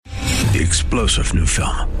the explosive new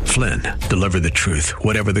film, Flynn, deliver the truth,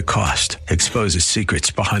 whatever the cost, exposes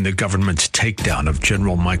secrets behind the government's takedown of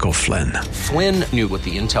General Michael Flynn. Flynn knew what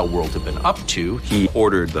the intel world had been up to. He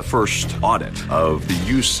ordered the first audit of the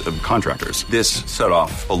use of contractors. This set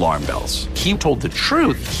off alarm bells. He told the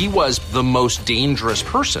truth. He was the most dangerous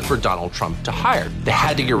person for Donald Trump to hire. They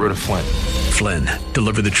had to get rid of Flynn. Flynn,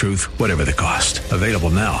 deliver the truth, whatever the cost. Available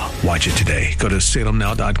now. Watch it today. Go to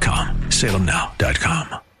salemnow.com.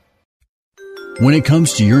 salemnow.com. When it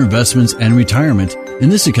comes to your investments and retirement, in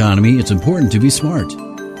this economy, it's important to be smart.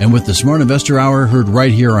 And with the Smart Investor Hour heard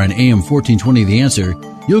right here on AM 1420 The Answer,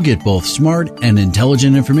 you'll get both smart and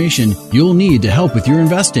intelligent information you'll need to help with your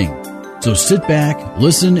investing. So sit back,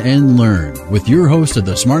 listen, and learn with your host of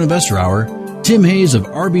the Smart Investor Hour, Tim Hayes of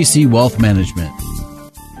RBC Wealth Management.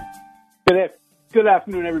 Good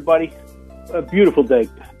afternoon, everybody. A beautiful day.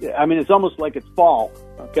 I mean, it's almost like it's fall,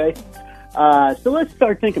 okay? So let's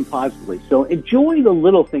start thinking positively. So enjoy the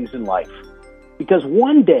little things in life, because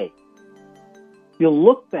one day you'll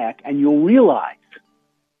look back and you'll realize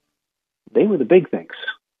they were the big things.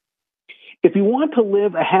 If you want to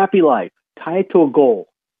live a happy life, tie it to a goal,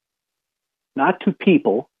 not to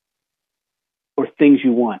people or things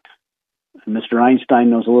you want. And Mr. Einstein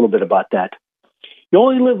knows a little bit about that. You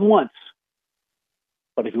only live once,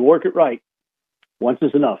 but if you work it right, once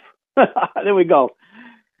is enough. There we go.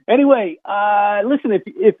 Anyway, listen,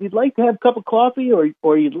 if you'd like to have a cup of coffee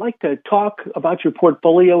or you'd like to talk about your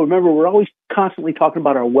portfolio, remember, we're always constantly talking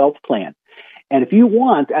about our wealth plan. And if you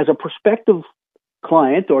want, as a prospective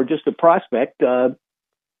client or just a prospect,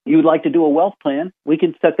 you'd like to do a wealth plan, we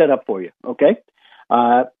can set that up for you, okay?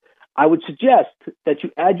 I would suggest that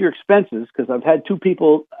you add your expenses, because I've had two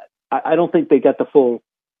people, I don't think they got the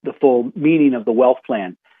full meaning of the wealth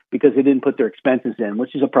plan because they didn't put their expenses in,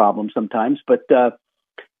 which is a problem sometimes. But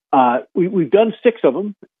we've done 6 of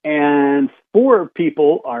them, and 4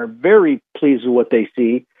 people are very pleased with what they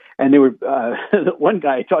see. And they were one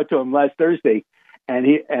guy, I talked to him last Thursday, and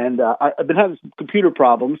I've been having some computer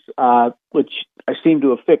problems, which I seem to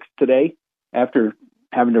have fixed today after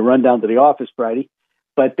having to run down to the office Friday.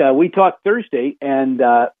 But we talked Thursday, and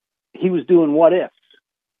he was doing what ifs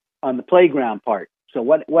on the playground part. So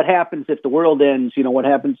what happens if the world ends? You know, what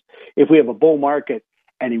happens if we have a bull market?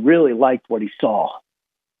 And he really liked what he saw.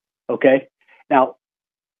 Okay. Now,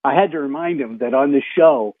 I had to remind him that on this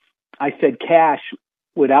show, I said cash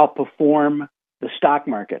would outperform the stock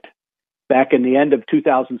market back in the end of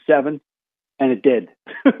 2007, and it did.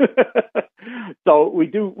 So we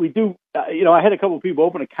do. I had a couple of people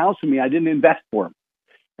open accounts for me. I didn't invest for them.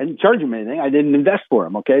 I didn't charge them anything. I didn't invest for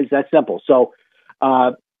them. Okay, it's that simple. So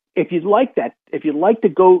if you'd like that, if you'd like to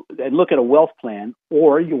go and look at a wealth plan,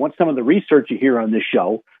 or you want some of the research you hear on this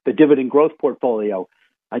show, the dividend growth portfolio,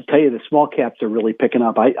 I tell you, the small caps are really picking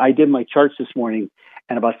up. I did my charts this morning,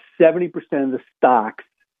 and about 70% of the stocks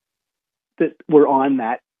that were on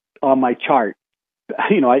my chart.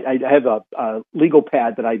 You know, I have a legal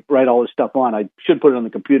pad that I write all this stuff on. I should put it on the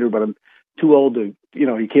computer, but I'm too old to,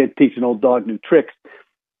 you can't teach an old dog new tricks.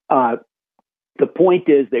 The point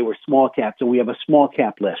is they were small caps, and we have a small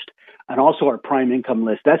cap list, and also our prime income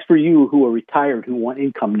list. That's for you who are retired who want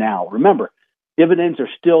income now. Remember, dividends are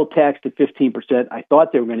still taxed at 15%. I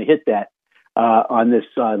thought they were going to hit that on this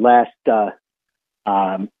last,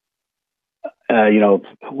 what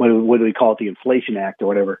do we call it, the Inflation Act or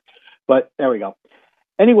whatever. But there we go.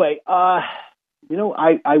 Anyway, I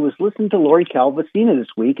was listening to Lori Calvasina this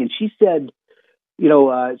week, and she said, she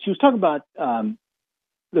was talking about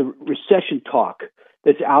the recession talk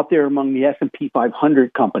that's out there among the S&P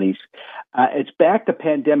 500 companies. It's back to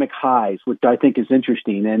pandemic highs, which I think is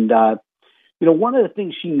interesting. And, one of the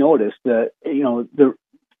things she noticed, the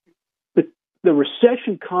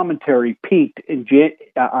recession commentary peaked in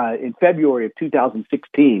February of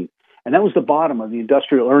 2016, and that was the bottom of the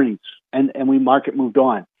industrial earnings, and market moved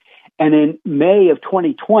on. And in May of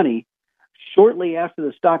 2020, shortly after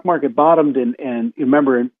the stock market bottomed, and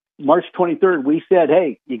remember, in March 23rd, we said,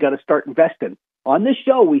 hey, you got to start investing. On this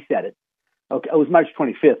show, we said it. Okay, it was March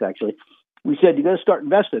 25th, actually. We said, you got to start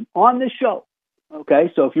investing on this show.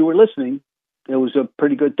 Okay, so if you were listening, it was a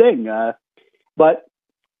pretty good thing. But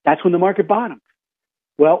that's when the market bottomed.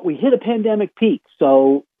 Well, we hit a pandemic peak.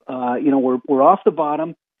 So, we're off the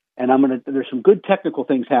bottom, and there's some good technical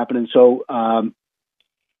things happening. So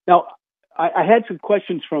now I had some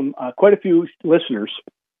questions from quite a few listeners.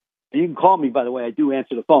 You can call me, by the way. I do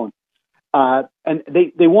answer the phone. And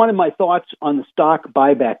they wanted my thoughts on the stock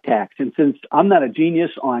buyback tax. And since I'm not a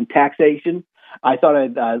genius on taxation, I thought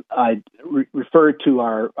I'd refer to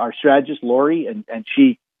our strategist, Lori, and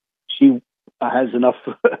she has enough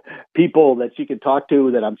people that she can talk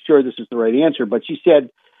to that I'm sure this is the right answer. But she said,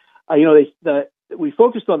 we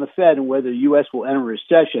focused on the Fed and whether the U.S. will enter a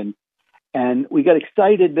recession. And we got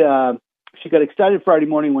excited. She got excited Friday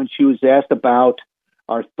morning when she was asked about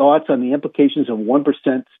our thoughts on the implications of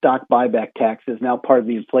 1% stock buyback taxes, now part of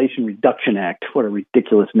the Inflation Reduction Act. What a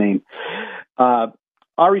ridiculous name. Our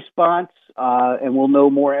response, and we'll know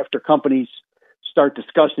more after companies start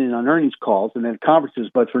discussing it on earnings calls and then conferences.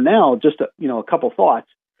 But for now, just a couple thoughts.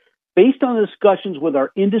 Based on the discussions with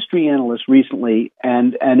our industry analysts recently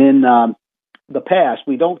and in the past,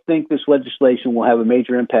 we don't think this legislation will have a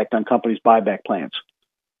major impact on companies' buyback plans.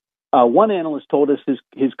 One analyst told us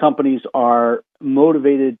his companies are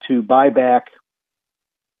motivated to buy back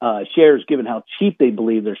shares given how cheap they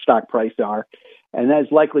believe their stock prices are, and that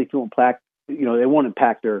is likely to impact, they won't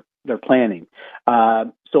impact their planning.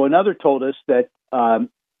 So another told us that,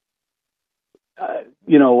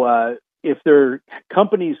 if their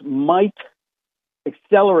companies might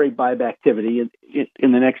accelerate buyback activity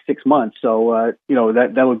in the next 6 months. So,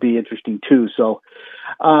 that would be interesting too. So,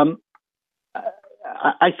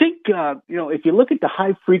 I think, if you look at the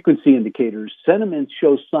high frequency indicators, sentiment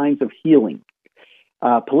shows signs of healing.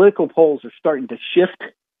 Political polls are starting to shift,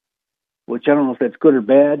 which I don't know if that's good or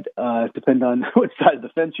bad. Depends on what side of the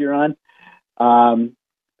fence you're on.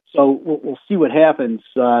 So we'll see what happens.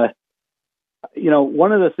 One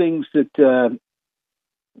of the things that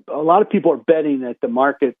a lot of people are betting that the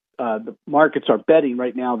markets are betting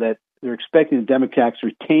right now that they're expecting the Democrats to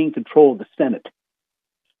retain control of the Senate.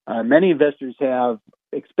 Many investors have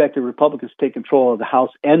expected Republicans to take control of the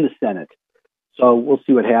House and the Senate. So we'll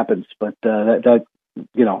see what happens. But I don't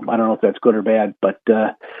know if that's good or bad, but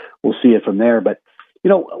we'll see it from there. But,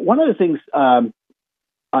 one of the things I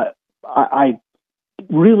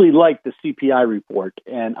really like the CPI report,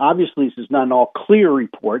 and obviously this is not an all clear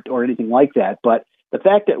report or anything like that, but the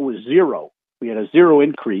fact that it was zero, we had a zero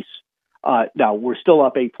increase. Now we're still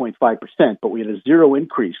up 8.5%, but we had a zero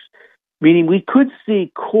increase, meaning we could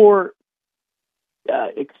see core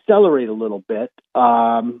accelerate a little bit.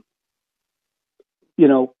 But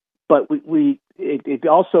it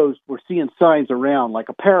also, we're seeing signs around, like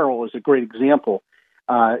apparel is a great example.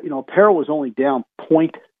 Apparel was only down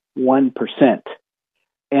 0.1%.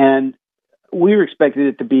 And we were expecting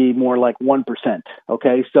it to be more like 1%.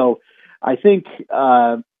 Okay. So I think,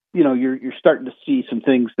 you're starting to see some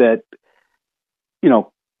things that,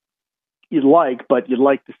 you'd like, but you'd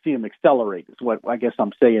like to see them accelerate is what I guess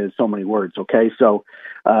I'm saying in so many words. Okay. So,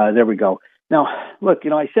 there we go. Now, look,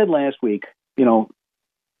 I said last week,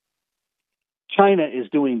 China is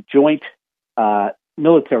doing joint,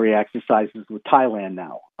 military exercises with Thailand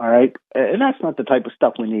now. All right. And that's not the type of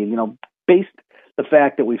stuff we need, based the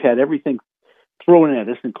fact that we've had everything thrown at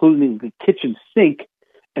us, including the kitchen sink,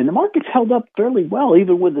 and the market's held up fairly well,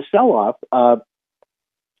 even with the sell-off.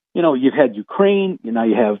 You've had Ukraine, you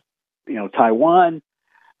have, Taiwan,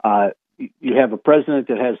 you have a president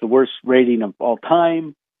that has the worst rating of all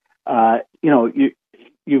time.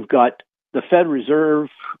 You've got the Fed Reserve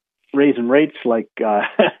raising rates like, they're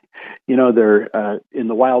in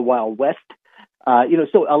the wild, wild west.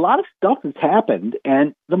 So a lot of stuff has happened,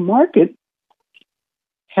 and the market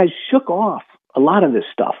has shook off a lot of this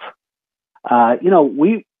stuff.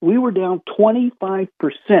 We were down 25%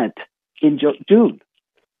 in June,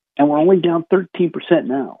 and we're only down 13%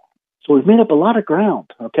 now. So we've made up a lot of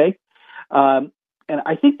ground, okay? And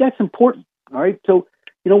I think that's important, all right? So,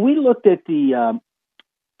 we looked at the,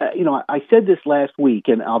 I said this last week,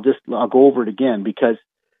 and I'll go over it again because,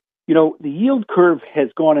 the yield curve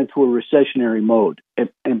has gone into a recessionary mode.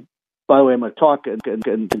 And by the way, I'm going to talk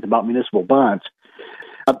about municipal bonds.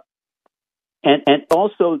 And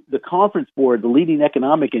also the Conference Board, the leading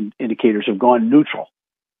economic indicators have gone neutral.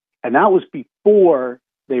 And that was before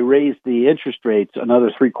they raised the interest rates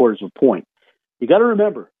another 0.75 of a point. You got to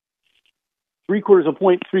remember, 0.75 of a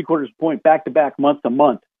point, back to back, month to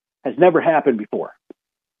month, has never happened before.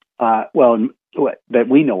 That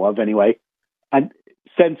we know of anyway, and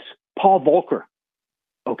since Paul Volcker,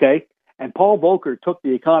 okay? And Paul Volcker took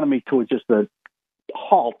the economy to just a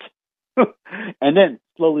halt, and then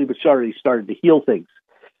slowly but surely started to heal things.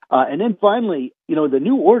 And then finally, the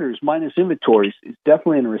new orders minus inventories is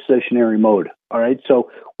definitely in a recessionary mode. All right,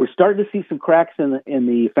 so we're starting to see some cracks in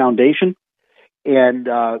the foundation, and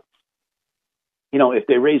if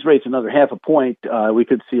they raise rates another 0.5 point, we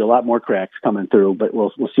could see a lot more cracks coming through. But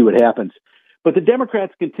we'll see what happens. But the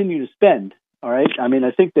Democrats continue to spend. All right, I mean,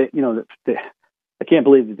 I think that I can't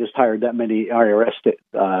believe they just hired that many IRS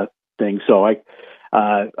things. So I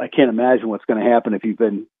can't imagine what's going to happen if you've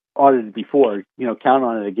been audited before. Count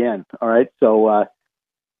on it again. All right. So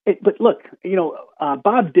But look,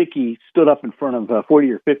 Bob Dickey stood up in front of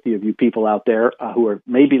 40 or 50 of you people out there who are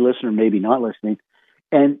maybe listening, maybe not listening,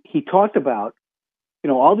 and he talked about,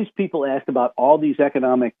 all these people asked about all these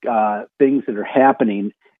economic things that are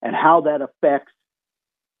happening and how that affects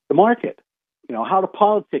the market. How do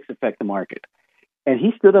politics affect the market? And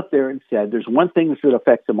he stood up there and said, there's one thing that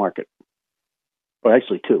affects the market, or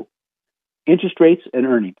actually two: interest rates and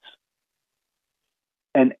earnings.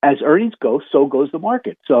 And as earnings go, so goes the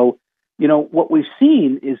market. So, what we've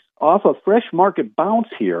seen is off a fresh market bounce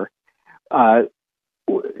here.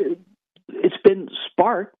 It's been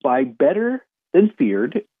sparked by better than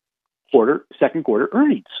feared second quarter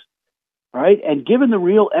earnings, right? And given the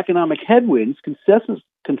real economic headwinds, consensus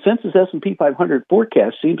S&P 500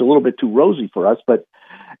 forecast seems a little bit too rosy for us, but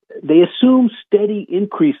they assume steady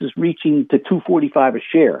increases reaching to $245 a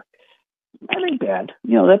share. That ain't bad.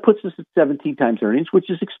 That puts us at 17 times earnings, which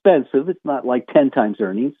is expensive. It's not like 10 times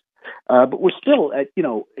earnings. But we're still at,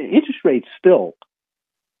 interest rates still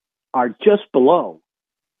are just below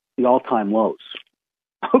the all-time lows.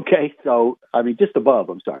 Okay, so, just above,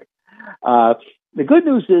 I'm sorry. The good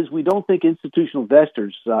news is we don't think institutional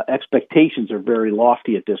investors' expectations are very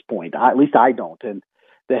lofty at this point. At least I don't. And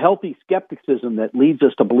the healthy skepticism that leads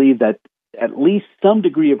us to believe that at least some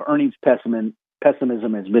degree of earnings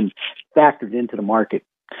pessimism has been factored into the market.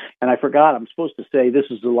 And I forgot, I'm supposed to say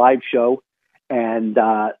this is a live show, and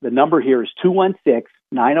the number here is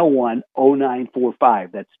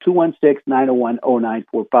 216-901-0945. That's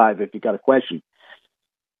 216-901-0945 if you've got a question.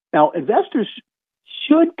 Now, investors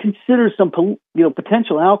should consider some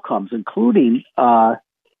potential outcomes, including, our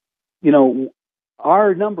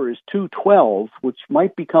number is 212, which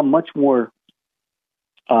might become much more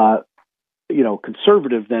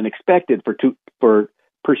conservative than expected per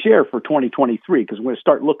share for 2023, because we're going to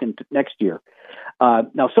start looking to next year.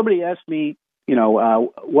 Now, somebody asked me,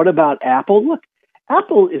 what about Apple? Look,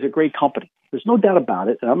 Apple is a great company. There's no doubt about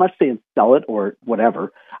it. And I'm not saying sell it or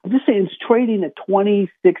whatever. I'm just saying it's trading at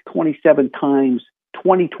 26, 27 times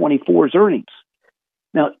 2024's earnings.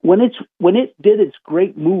 Now, when it did its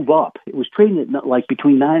great move up, it was trading at like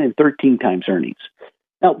between 9 and 13 times earnings.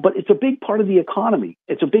 Now, but it's a big part of the economy.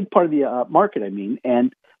 It's a big part of the market,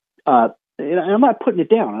 and I'm not putting it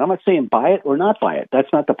down. And I'm not saying buy it or not buy it.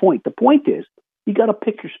 That's not the point. The point is you got to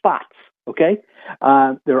pick your spots, okay?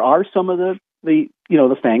 There are some of the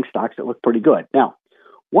FANG stocks that look pretty good. Now,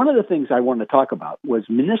 one of the things I wanted to talk about was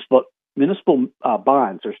municipal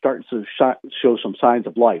bonds are starting to show some signs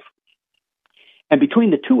of life. And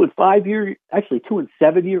between the 2 and 5 year, actually 2 and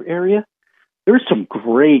 7 year area, there's some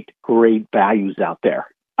great values out there.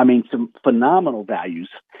 Some phenomenal values,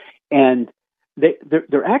 and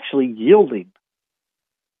they're actually yielding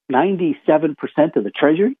 97% of the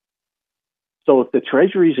Treasury. So if the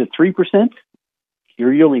Treasury is at 3%,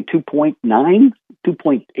 you're yielding 2.9,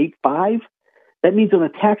 2.85. That means on a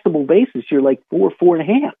taxable basis, you're like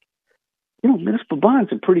 4.5. Municipal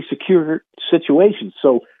bonds are pretty secure situations.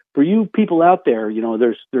 So for you people out there,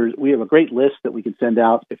 we have a great list that we can send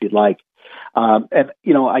out if you'd like.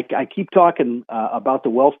 I keep talking about the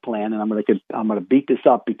wealth plan, and I'm going to beat this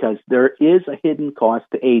up because there is a hidden cost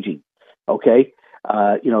to aging. Okay,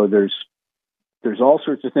 there's all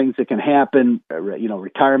sorts of things that can happen.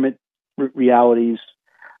 Retirement realities,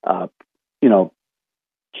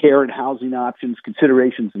 care and housing options,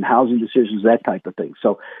 considerations and housing decisions, that type of thing.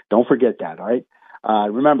 So don't forget that. All right.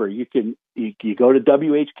 Remember, you go to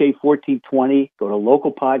WHK 1420, go to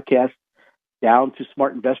local podcast, down to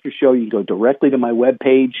Smart Investor Show. You can go directly to my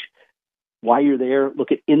webpage. While you're there,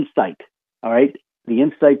 look at Insight. All right. The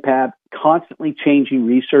Insight tab, constantly changing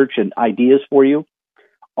research and ideas for you.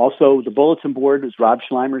 Also, the bulletin board is Rob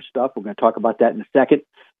Schleimer's stuff. We're going to talk about that in a second.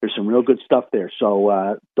 There's some real good stuff there.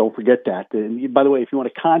 So don't forget that. And by the way, if you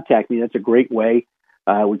want to contact me, that's a great way.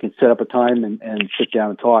 We can set up a time and sit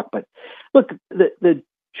down and talk. But look, the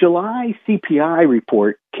July CPI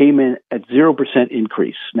report came in at 0%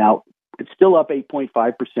 increase. Now, it's still up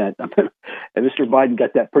 8.5%. And Mr. Biden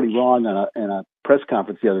got that pretty wrong in a press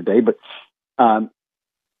conference the other day. But,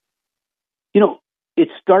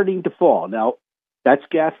 it's starting to fall. Now, that's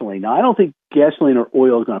gasoline. Now, I don't think gasoline or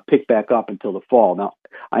oil is going to pick back up until the fall. Now,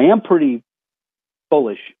 I am pretty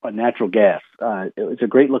bullish on natural gas. It's a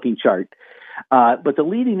great-looking chart. But the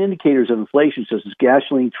leading indicators of inflation, such as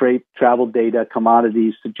gasoline, travel data,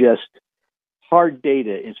 commodities, suggest hard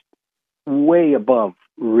data is way above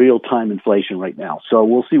real-time inflation right now. So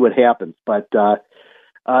we'll see what happens. But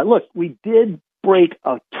look, we did break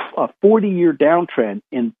a 40-year downtrend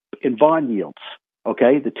in bond yields,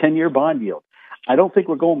 okay, the 10-year bond yield. I don't think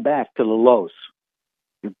we're going back to the lows.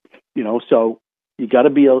 So you got to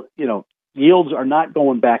be, yields are not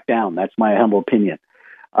going back down. That's my humble opinion.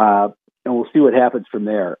 And we'll see what happens from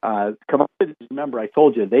there. Commodities, remember, I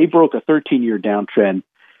told you, they broke a 13-year downtrend,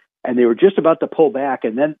 and they were just about to pull back,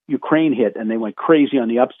 and then Ukraine hit, and they went crazy on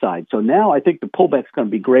the upside. So now I think the pullback's going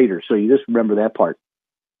to be greater, so you just remember that part.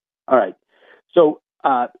 All right. So,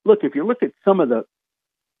 look, if you look at some of the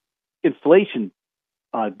inflation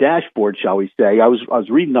dashboard, shall we say, I was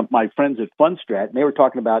reading up my friends at Fundstrat, and they were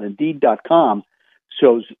talking about Indeed.com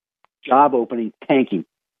shows job openings tanking.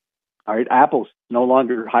 All right, Apple's no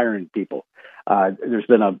longer hiring people. There's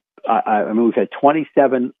been we've had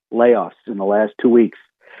 27 layoffs in the last 2 weeks.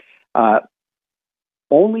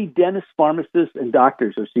 Only dentists, pharmacists, and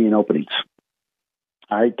doctors are seeing openings.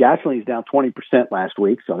 All right, gasoline is down 20% last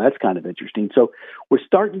week, so that's kind of interesting. So we're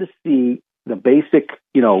starting to see the basic,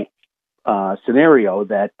 scenario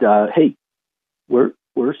that hey, we're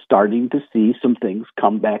starting to see some things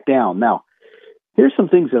come back down. Now, here's some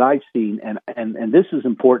things that I've seen, and this is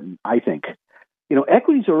important, I think.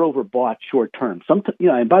 Equities are overbought short term.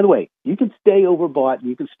 And by the way, you can stay overbought and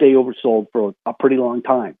you can stay oversold for a pretty long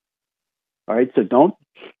time. All right, so don't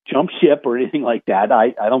jump ship or anything like that.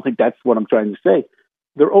 I don't think that's what I'm trying to say.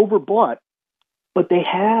 They're overbought, but they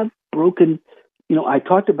have broken. I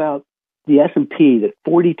talked about the S&P, that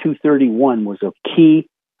 4231 was a key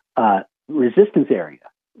resistance area.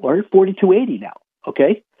 We're at 4280 now.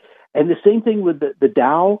 Okay, and the same thing with the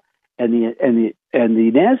Dow and the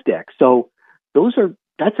Nasdaq. So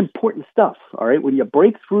that's important stuff. All right, when you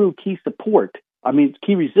break through key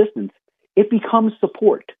resistance, it becomes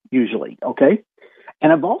support usually. Okay,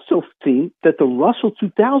 and I've also seen that the Russell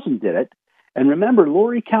 2000 did it. And remember,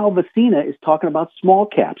 Lori Calvacina is talking about small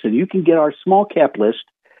caps, and you can get our small cap list.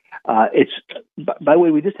 It's, by the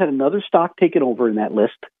way, we just had another stock taken over in that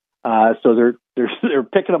list, so they're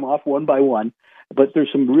picking them off one by one. But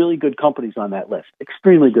there's some really good companies on that list,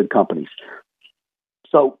 extremely good companies.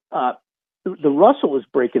 So the Russell is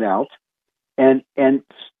breaking out, and the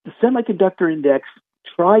semiconductor index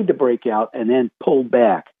tried to break out and then pulled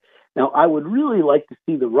back. Now, I would really like to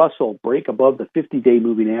see the Russell break above the 50-day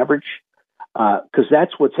moving average. Because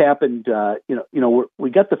that's what's happened. We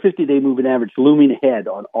got the 50-day moving average looming ahead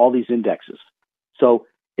on all these indexes. So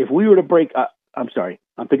if we were to break, I'm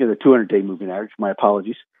thinking of the 200-day moving average. My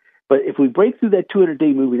apologies. But if we break through that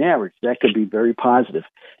 200-day moving average, that could be very positive.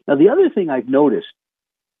 Now, the other thing I've noticed,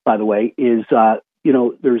 by the way, is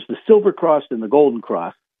there's the Silver Cross and the Golden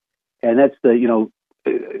Cross, and that's the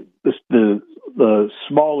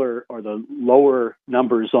smaller or the lower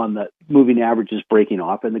numbers on the moving averages breaking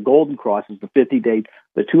off, and the Golden Cross is the 50-day,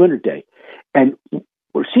 the 200-day. And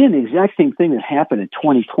we're seeing the exact same thing that happened in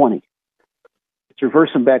 2020. It's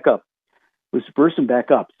reversing back up. It was reversing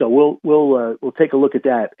back up. So we'll take a look at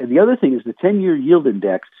that. And the other thing is the 10-year yield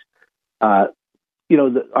index. Our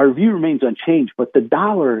view remains unchanged, but the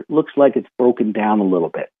dollar looks like it's broken down a little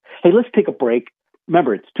bit. Hey, let's take a break.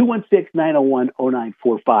 Remember, it's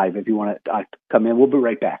 216-901-0945 if you want to come in. We'll be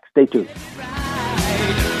right back. Stay tuned.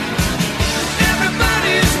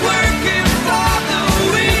 Everybody's working for the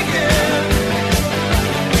weekend.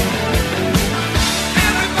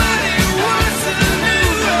 Everybody wants a new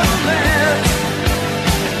romance.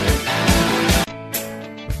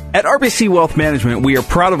 At RBC Wealth Management, we are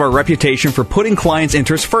proud of our reputation for putting clients'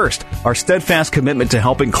 interests first. Our steadfast commitment to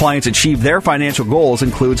helping clients achieve their financial goals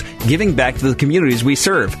includes giving back to the communities we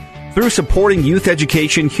serve. Through supporting youth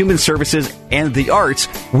education, human services, and the arts,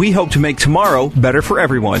 we hope to make tomorrow better for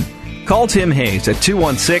everyone. Call Tim Hayes at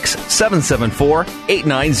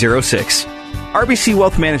 216-774-8906. RBC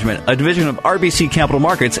Wealth Management, a division of RBC Capital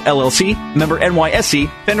Markets, LLC, member NYSE,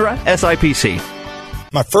 FINRA, SIPC.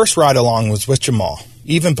 My first ride-along was with Jamal,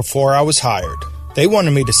 even before I was hired. They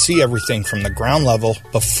wanted me to see everything from the ground level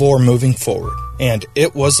before moving forward, and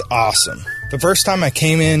it was awesome. The first time I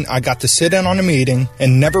came in, I got to sit in on a meeting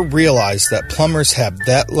and never realized that plumbers have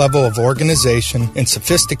that level of organization and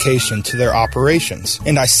sophistication to their operations.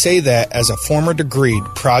 And I say that as a former degreed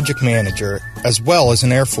project manager as well as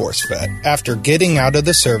an Air Force vet. After getting out of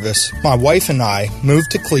the service, my wife and I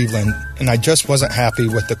moved to Cleveland, and I just wasn't happy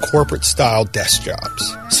with the corporate-style desk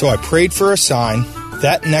jobs. So I prayed for a sign.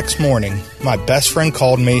 That next morning, my best friend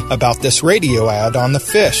called me about this radio ad on The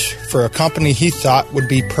Fish for a company he thought would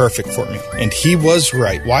be perfect for me. And he was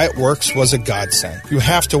right. Wyatt Works was a godsend. You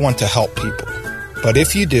have to want to help people. But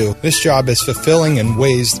if you do, this job is fulfilling in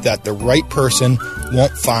ways that the right person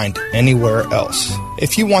won't find anywhere else.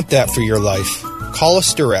 If you want that for your life, call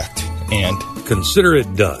us direct and consider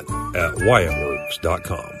it done at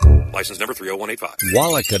WyattWorks.com. License number 30185.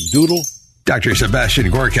 Wallackadoodle. Dr. Sebastian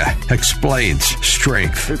Gorka explains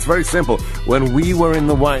strength. It's very simple. When we were in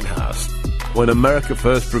the White House, when America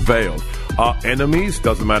first prevailed, Our enemies,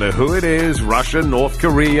 doesn't matter who it is, Russia, North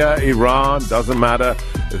Korea, Iran, doesn't matter.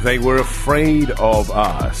 They were afraid of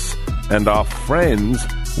us. And our friends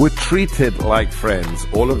were treated like friends.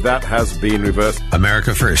 All of that has been reversed.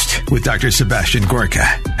 America First with Dr. Sebastian Gorka.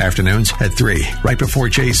 Afternoons at 3, right before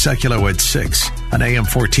Jay Sekulow at 6 on AM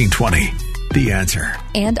 1420. The Answer.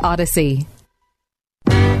 And Odyssey.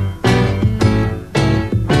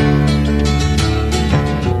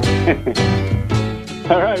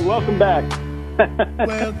 All right, welcome back.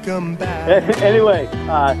 Welcome back. Anyway,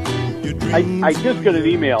 I just got an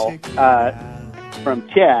email from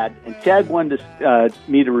Chad, and Chad wanted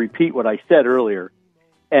me to repeat what I said earlier.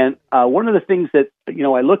 And one of the things that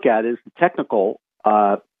I look at is the technical,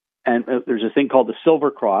 and there's a thing called the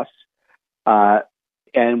Silver Cross,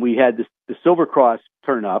 and we had the Silver Cross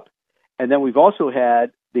turn up, and then we've also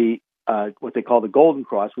had the what they call the Golden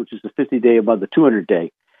Cross, which is the 50-day above the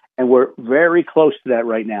 200-day. And we're very close to that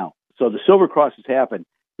right now. So the Silver Cross has happened.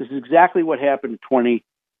 This is exactly what happened in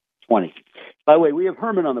 2020. By the way, we have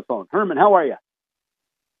Herman on the phone. Herman, how are you?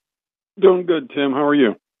 Doing good, Tim. How are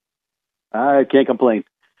you? I can't complain.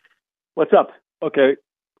 What's up? Okay.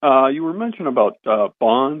 You were mentioning about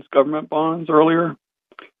bonds, government bonds earlier.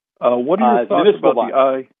 What are your thoughts about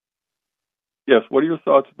bonds. Yes, what are your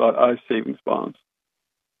thoughts about savings bonds?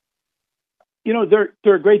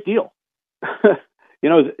 They're a great deal.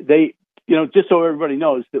 They just so everybody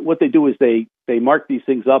knows that what they do is they mark these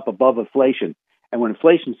things up above inflation. And when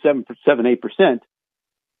inflation's 7-8%,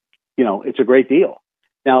 it's a great deal.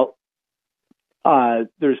 Now,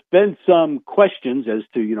 there's been some questions as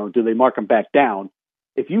to, do they mark them back down?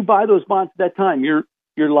 If you buy those bonds at that time, you're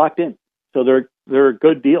locked in. So they're a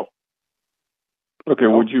good deal. Okay,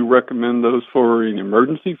 would you recommend those for an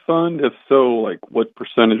emergency fund? If so, what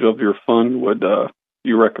percentage of your fund would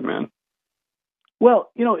you recommend?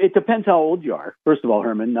 Well, it depends how old you are, first of all,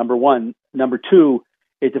 Herman, number one. Number two,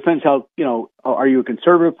 it depends how, are you a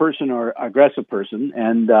conservative person or aggressive person?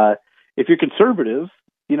 And if you're conservative,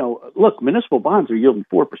 look, municipal bonds are yielding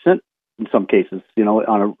 4% in some cases,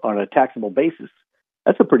 on a taxable basis.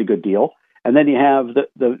 That's a pretty good deal. And then you have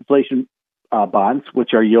the inflation bonds,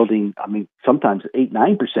 which are yielding, sometimes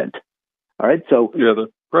 8-9%. All right, so yeah,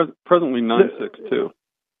 presently 9.6 too.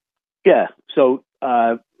 Yeah, so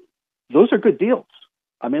those are good deals.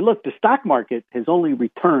 Look, the stock market has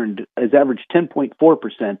averaged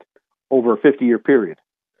 10.4% over a 50-year period.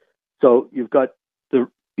 So you've got the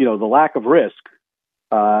lack of risk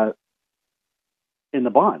in the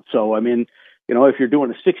bond. So if you're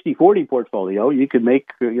doing a 60-40 portfolio, you could make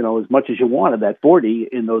as much as you want of that 40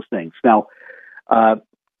 in those things. Now,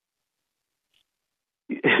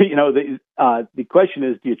 the question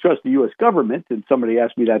is, do you trust the U.S. government? And somebody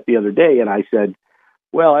asked me that the other day, and I said,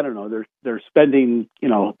 well, I don't know. They're spending,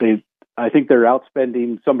 I think they're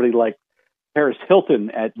outspending somebody like Paris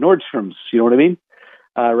Hilton at Nordstrom's. You know what I mean?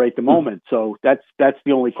 Right at the moment. So that's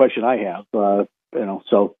the only question I have. But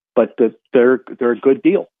they're a good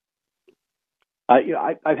deal.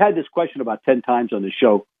 I've had this question about 10 times on the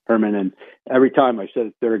show, Herman, and every time I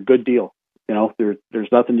said they're a good deal.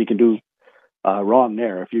 There's nothing you can do wrong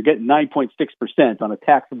there. If you're getting 9.6% on a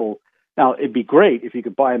taxable, now it'd be great if you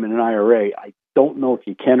could buy them in an IRA. I don't know if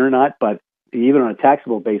you can or not, but even on a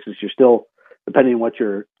taxable basis, you're still, depending on what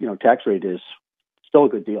your tax rate is, still a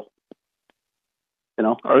good deal.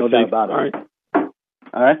 No doubt about it. All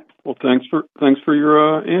right. Well, thanks for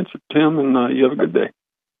your answer, Tim, and you have a good day.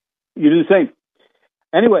 You do the same.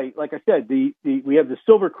 Anyway, like I said, we have the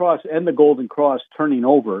Silver Cross and the Golden Cross turning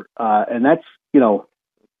over, and that's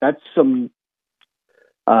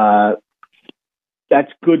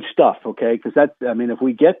good stuff, okay? Because if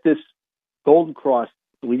we get this Golden Cross,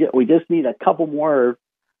 we just need a couple more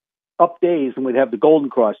up days, and we'd have the Golden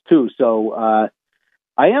Cross too. So I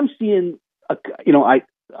am seeing, I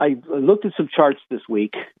looked at some charts this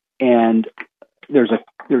week, and there's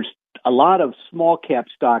a lot of small cap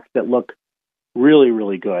stocks that look really,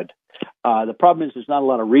 really good. The problem is there's not a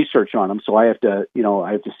lot of research on them, so I have to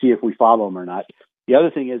see if we follow them or not. The other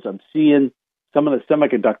thing is I'm seeing some of the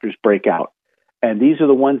semiconductors break out, and these are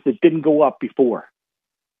the ones that didn't go up before.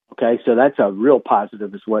 Okay, so that's a real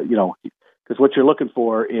positive, is what because what you're looking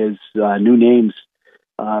for is new names,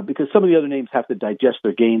 because some of the other names have to digest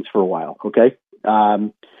their gains for a while. Okay,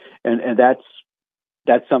 and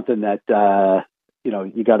that's something that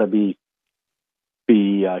you got to be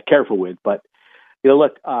careful with. But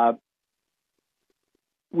look,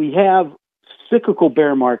 we have cyclical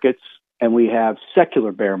bear markets and we have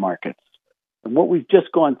secular bear markets. And what we've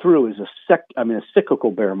just gone through is a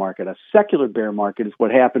cyclical bear market. A secular bear market is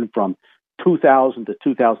what happened from 2000 to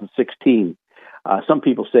 2016. Some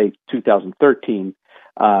people say 2013.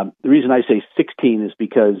 The reason I say 16 is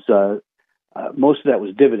because most of that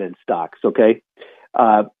was dividend stocks. Okay,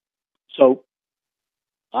 so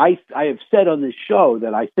I have said on this show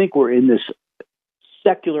that I think we're in this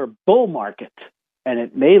secular bull market, and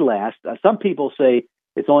it may last. Some people say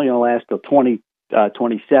it's only going to last till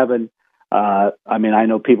 2027. I mean, I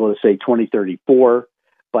know people that say 2034,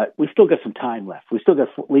 but we still got some time left. We still got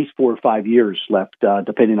at least 4 or 5 years left,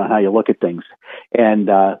 depending on how you look at things. And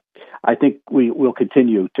I think we will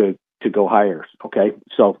continue to go higher. Okay,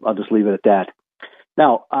 so I'll just leave it at that.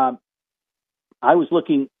 Now, I was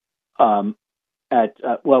looking at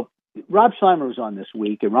Rob Schleimer was on this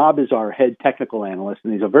week, and Rob is our head technical analyst,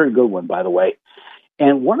 and he's a very good one, by the way.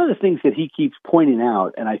 And one of the things that he keeps pointing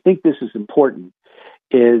out, and I think this is important,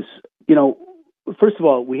 is, first of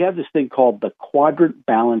all, we have this thing called the quadrant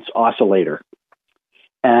balance oscillator.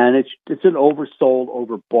 And it's an oversold,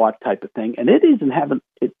 overbought type of thing. And it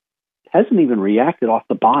hasn't even reacted off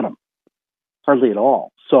the bottom, hardly at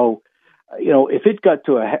all. So, if it got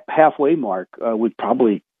to a halfway mark, we'd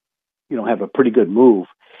probably, have a pretty good move.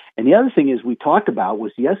 And the other thing is we talked about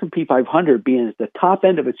was the S&P 500 being at the top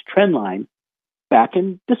end of its trend line back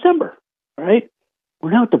in December, right?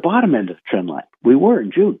 We're now at the bottom end of the trend line. We were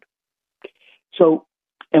in June. So,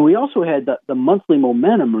 and we also had the monthly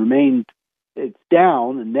momentum remained, it's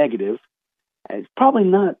down and negative. It's probably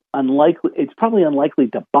unlikely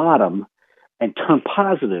to bottom and turn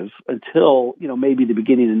positive until, maybe the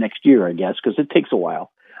beginning of next year, I guess, because it takes a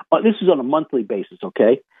while. This is on a monthly basis,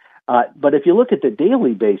 okay? But if you look at the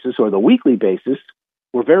daily basis or the weekly basis,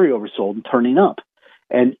 we're very oversold and turning up.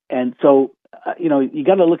 And so, you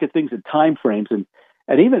got to look at things in time frames and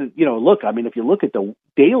even, if you look at the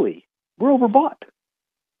daily, we're overbought.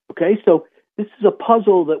 Okay. So this is a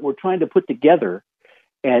puzzle that we're trying to put together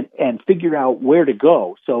and figure out where to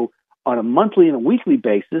go. So on a monthly and a weekly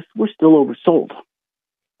basis, we're still oversold.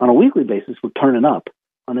 On a weekly basis, we're turning up.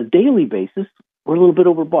 On a daily basis, we're a little bit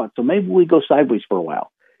overbought. So maybe we go sideways for a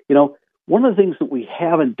while. One of the things that we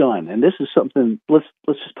haven't done, and this is something, let's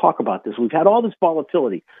just talk about this. We've had all this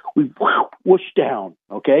volatility. We've whooshed down,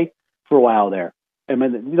 okay, for a while there. I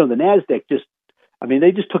mean, the NASDAQ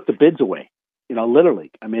they just took the bids away,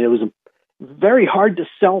 literally. I mean, it was very hard to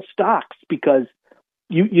sell stocks because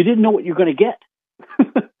you didn't know what you're going to get,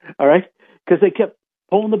 all right, because they kept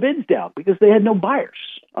pulling the bids down because they had no buyers,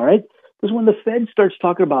 all right? Because when the Fed starts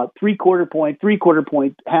talking about 3/4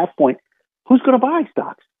 point, half point, who's going to buy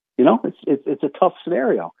stocks? It's a tough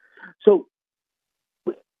scenario. So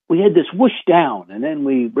we had this whoosh down, and then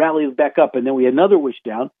we rallied back up, and then we had another whoosh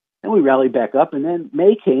down, and we rallied back up, and then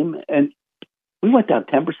May came, and we went down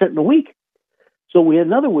 10% in a week. So we had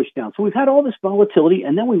another whoosh down. So we've had all this volatility,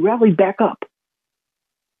 and then we rallied back up.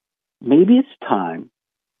 Maybe it's time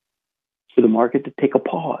for the market to take a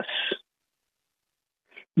pause.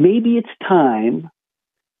 Maybe it's time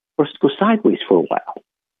for us to go sideways for a while.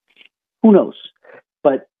 Who knows?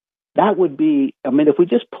 But that would be, if we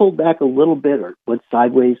just pulled back a little bit or went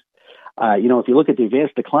sideways, if you look at the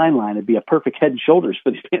advanced decline line, it'd be a perfect head and shoulders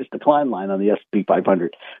for the advanced decline line on the S&P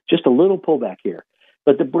 500. Just a little pullback here.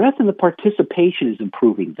 But the breadth and the participation is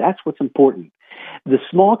improving. That's what's important. The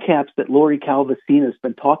small caps that Lori Calvasina has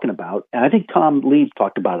been talking about, and I think Tom Lee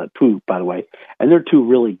talked about it too, by the way, and they're two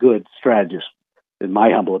really good strategists, in my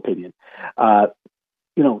humble opinion.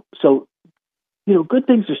 Good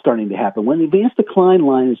things are starting to happen. When the advanced decline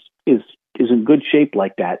line is in good shape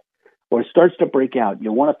like that, or it starts to break out,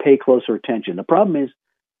 you want to pay closer attention. The problem is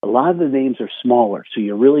a lot of the names are smaller, so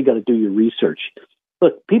you really got to do your research.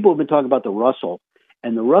 Look, people have been talking about the Russell,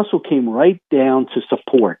 and the Russell came right down to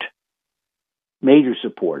support, major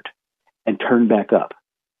support, and turned back up.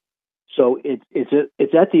 So it's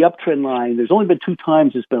at the uptrend line. There's only been 2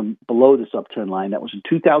 times it's been below this uptrend line. That was in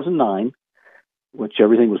 2009, which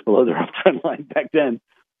everything was below their uptrend line back then,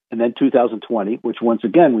 and then 2020, which once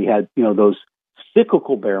again we had those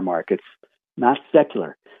cyclical bear markets, not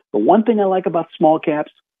secular. The one thing I like about small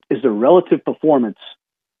caps is their relative performance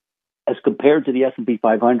as compared to the S&P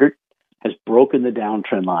 500 has broken the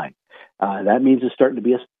downtrend line. That means it's starting to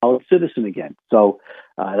be a solid citizen again. So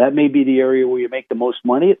that may be the area where you make the most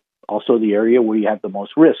money, also the area where you have the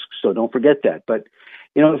most risk. So don't forget that. But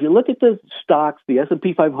if you look at the stocks, the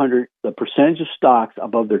S&P 500, the percentage of stocks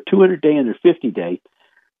above their 200-day and their 50-day,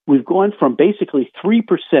 we've gone from basically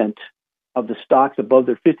 3% of the stocks above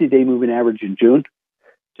their 50-day moving average in June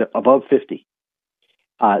to above 50.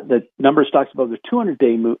 The number of stocks above their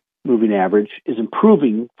 200-day moving average is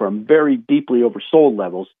improving from very deeply oversold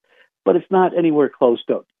levels, but it's not anywhere close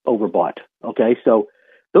to overbought. Okay, so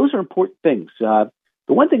those are important things. The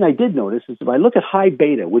one thing I did notice is if I look at high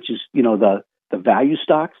beta, which is the value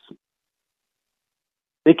stocks,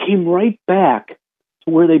 They came right back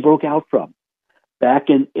to where they broke out from back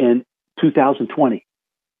in 2020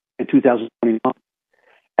 and 2021.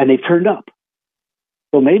 And they've turned up.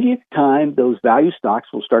 So maybe it's time those value stocks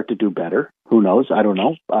will start to do better. Who knows? I don't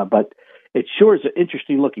know. But it sure is an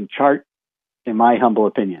interesting looking chart, in my humble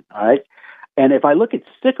opinion. All right. And if I look at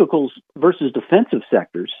cyclicals versus defensive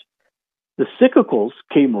sectors, the cyclicals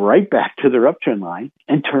came right back to their uptrend line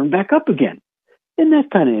and turned back up again. Isn't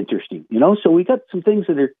that kind of interesting? You know, so we got some things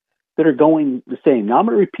that are going the same. Now I'm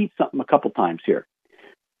going to repeat something a couple times here.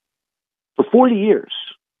 For 40 years,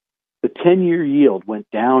 the 10-year yield went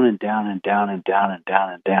down and down and down and down and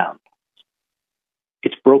down and down.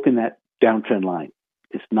 It's broken that downtrend line.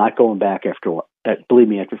 It's not going back after, believe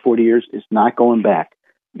me, after 40 years, it's not going back.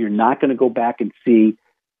 You're not going to go back and see,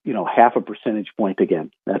 half a percentage point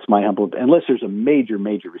again. That's my humble, unless there's a major,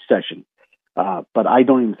 major recession. But I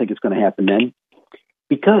don't even think it's going to happen then,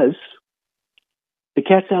 because the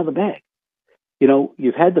cat's out of the bag.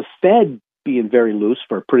 You've had the Fed being very loose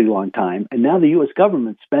for a pretty long time, and now the U.S.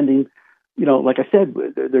 government's spending, like I said,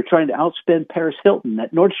 they're trying to outspend Paris Hilton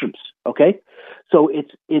at Nordstrom's. Okay, so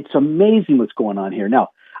it's amazing what's going on here. Now,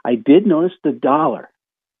 I did notice the dollar,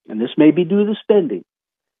 and this may be due to spending,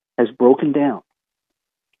 has broken down.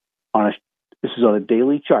 This is on a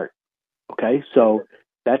daily chart. Okay, so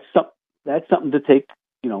that's something to take,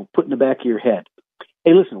 put in the back of your head.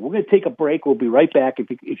 Hey, listen, we're going to take a break. We'll be right back.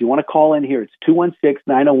 If you want to call in here, it's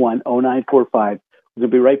 216-901-0945. We're going to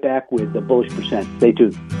be right back with the Bullish Percent. Stay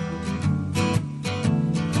tuned.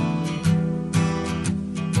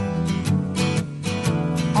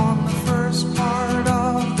 On the first part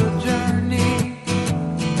of the journey,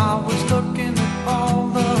 I was looking at all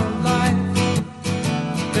the life.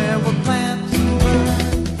 There were plants and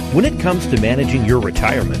birds. When it comes to managing your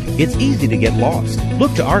retirement, it's easy to get lost.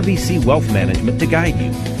 Look to RBC Wealth Management to guide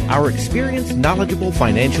you. Our experienced, knowledgeable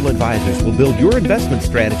financial advisors will build your investment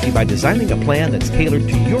strategy by designing a plan that's tailored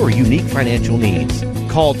to your unique financial needs.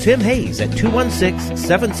 Call Tim Hayes at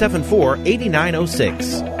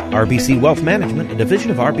 216-774-8906. RBC Wealth Management, a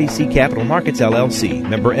division of RBC Capital Markets, LLC.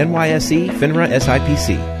 Member NYSE, FINRA,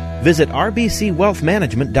 SIPC. Visit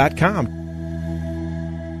rbcwealthmanagement.com.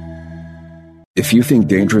 If you think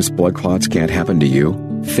dangerous blood clots can't happen to you,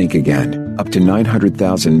 think again. Up to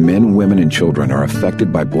 900,000 men, women, and children are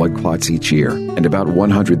affected by blood clots each year, and about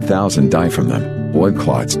 100,000 die from them. Blood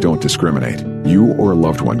clots don't discriminate. You or a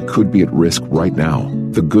loved one could be at risk right now.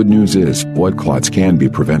 The good news is blood clots can be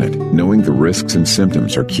prevented. Knowing the risks and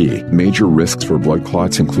symptoms are key. Major risks for blood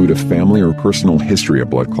clots include a family or personal history of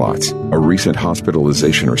blood clots, a recent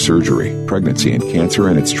hospitalization or surgery, pregnancy and cancer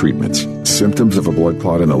and its treatments. Symptoms of a blood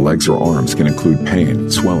clot in the legs or arms can include pain,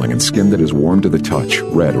 swelling, and skin that is warm to the touch,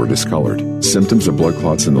 red or discolored. Symptoms of blood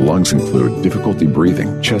clots in the lungs include difficulty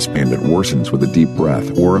breathing, chest pain that worsens with a deep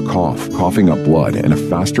breath, or a cough, coughing up blood, and a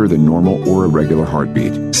faster than normal or irregular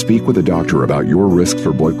heartbeat. Speak with a doctor about your risk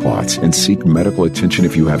for blood clots and seek medical attention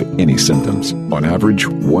if you have any symptoms. On average,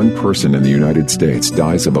 one person in the United States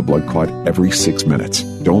dies of a blood clot every 6 minutes.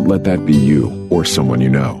 Don't let that be you or someone you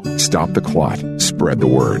know. Stop the clot. Spread the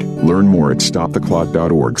word. Learn more at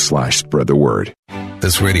stoptheclot.org/spread the word.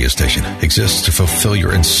 This radio station exists to fulfill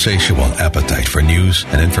your insatiable appetite for news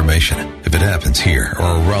and information. If it happens here or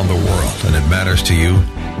around the world and it matters to you,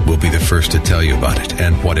 we'll be the first to tell you about it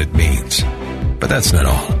and what it means. But that's not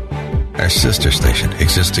all. Our sister station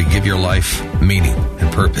exists to give your life meaning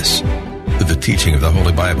and purpose through the teaching of the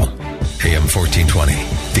Holy Bible. AM 1420,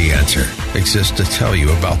 The Answer, exists to tell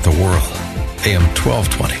you about the world. AM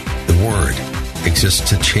 1220, The Word, exists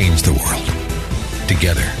to change the world.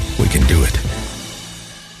 Together, we can do it.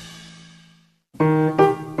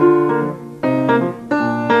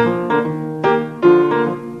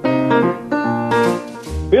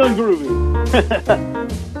 Feeling groovy.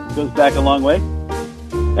 Goes back a long way.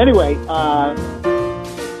 Anyway,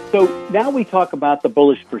 so now we talk about the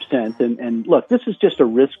bullish percent, and look, this is just a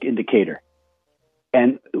risk indicator.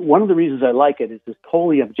 And one of the reasons I like it is it's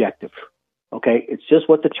totally objective. Okay, it's just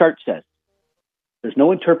what the chart says. There's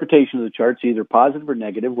no interpretation of the charts, either positive or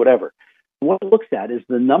negative, whatever. What it looks at is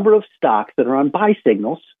the number of stocks that are on buy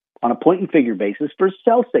signals on a point and figure basis versus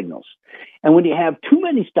sell signals. And when you have too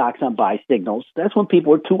many stocks on buy signals, that's when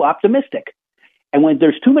people are too optimistic. And when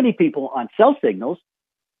there's too many people on sell signals,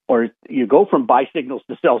 or you go from buy signals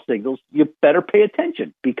to sell signals, you better pay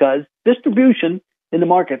attention, because distribution in the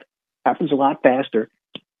market happens a lot faster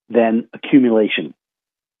than accumulation.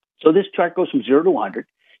 So this chart goes from 0 to 100.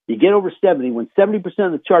 You get over 70. When 70%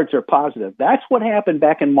 of the charts are positive, that's what happened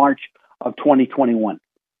back in March of 2021.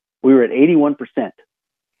 We were at 81%.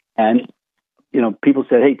 And, people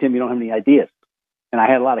said, hey, Tim, you don't have any ideas. And I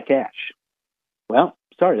had a lot of cash. Well,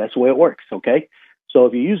 sorry, that's the way it works. Okay. So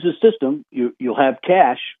if you use the system, you'll have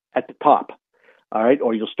cash at the top. All right.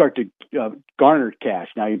 Or you'll start to garner cash.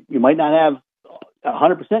 Now you might not have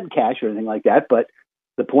 100% cash or anything like that, but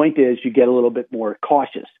the point is you get a little bit more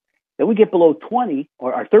cautious. Then we get below 20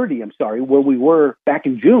 or 30, where we were back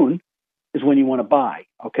in June is when you want to buy.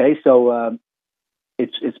 Okay. So,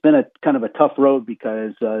 it's been a kind of a tough road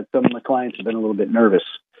because some of my clients have been a little bit nervous,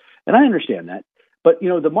 and I understand that. But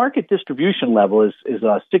the market distribution level is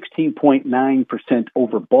a 16.9%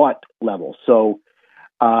 overbought level. So,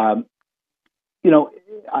 I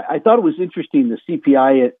thought it was interesting. The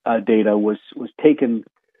CPI data was taken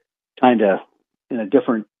kind of in a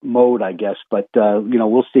different mode, I guess. But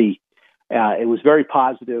we'll see. It was very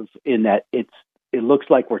positive in that it looks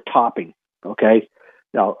like we're topping. Okay,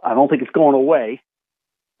 now I don't think it's going away,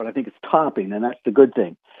 but I think it's topping, and that's the good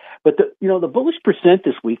thing. But the bullish percent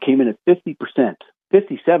this week came in at 57%.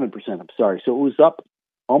 I'm sorry. So it was up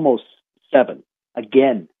almost 7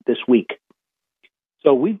 again this week.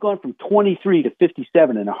 So we've gone from 23 to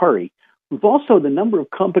 57 in a hurry. We've also, the number of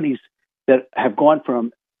companies that have gone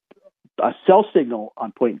from a sell signal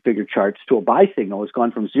on point and figure charts to a buy signal has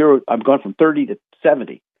gone from 30 to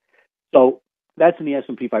 70. So that's in the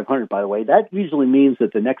S&P 500, by the way. That usually means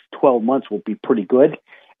that the next 12 months will be pretty good.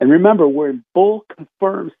 And remember, we're in bull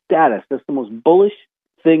confirmed status. That's the most bullish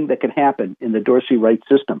thing that can happen in the Dorsey Wright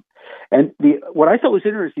system. And what I thought was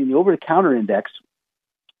interesting, the over-the-counter index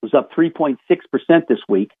was up 3.6% this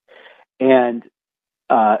week, and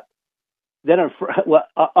then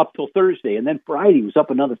up till Thursday, and then Friday was up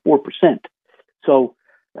another 4%. So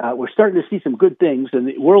we're starting to see some good things, and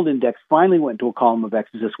the world index finally went to a column of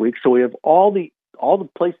X's this week. So we have all the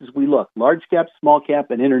places we look, large cap, small cap,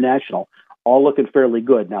 and international, all looking fairly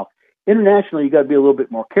good. Now, internationally, you got to be a little bit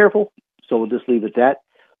more careful, so we'll just leave it at that.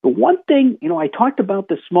 But one thing, I talked about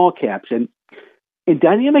the small caps, and in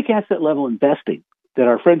dynamic asset level investing, that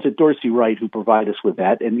our friends at Dorsey Wright, who provide us with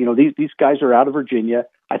that, and these guys are out of Virginia.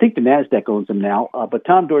 I think the Nasdaq owns them now, but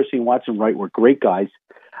Tom Dorsey and Watson Wright were great guys.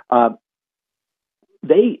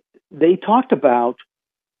 They talked about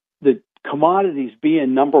the commodities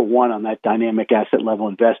being number one on that dynamic asset level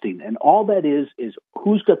investing, and all that is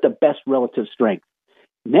who's got the best relative strength.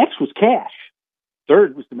 Next was cash.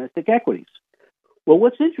 Third was domestic equities. Well,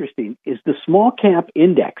 what's interesting is the small cap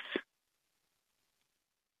index.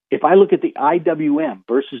 If I look at the IWM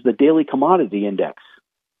versus the daily commodity index,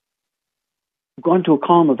 we've gone to a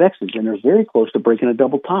column of X's, and they're very close to breaking a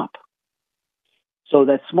double top. So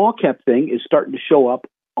that small cap thing is starting to show up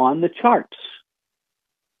on the charts.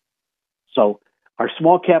 So our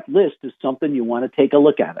small cap list is something you want to take a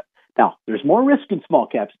look at it. Now, there's more risk in small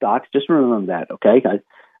cap stocks. Just remember that, okay?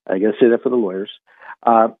 I got to say that for the lawyers.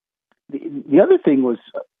 The other thing was,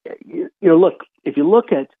 look, if you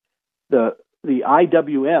look at the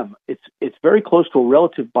IWM, it's very close to a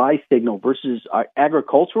relative buy signal versus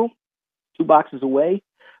agricultural, 2 boxes away,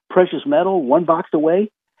 precious metal, 1 box away.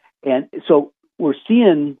 And so we're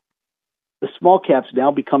seeing the small caps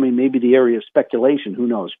now becoming maybe the area of speculation. Who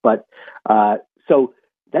knows? But so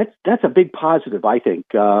that's a big positive, I think.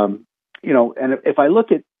 And if I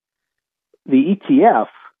look at the ETF,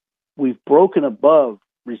 we've broken above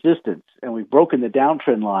resistance, and we've broken the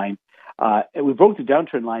downtrend line. And we broke the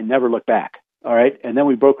downtrend line, never look back. All right. And then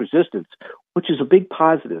we broke resistance, which is a big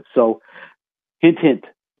positive. So hint, hint,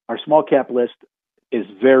 our small cap list is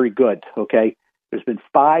very good. Okay. There's been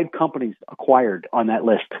 5 companies acquired on that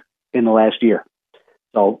list in the last year.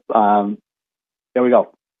 So there we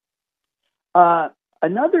go.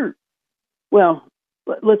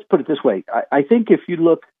 Let's put it this way. I think if you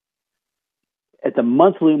look at the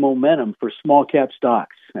monthly momentum for small cap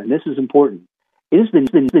stocks, and this is important, it has been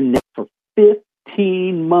for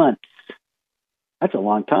 15 months. That's a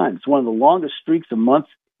long time. It's one of the longest streaks of months,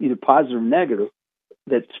 either positive or negative,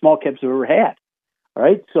 that small caps have ever had. All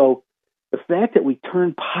right. So the fact that we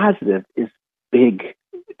turn positive is big.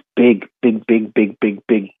 It's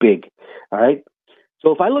big. All right.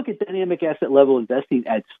 So if I look at dynamic asset level investing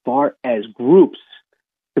as far as groups,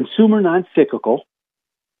 consumer non-cyclical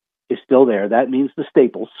is still there. That means the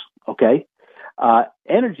staples. Okay.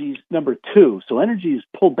 Energy's number 2. So energy has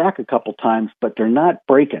pulled back a couple times, but they're not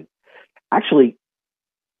breaking. Actually,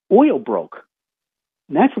 oil broke.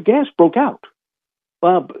 Natural gas broke out.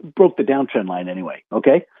 Well, broke the downtrend line anyway.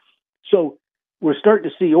 Okay. So we're starting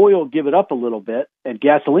to see oil give it up a little bit and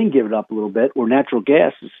gasoline give it up a little bit, where natural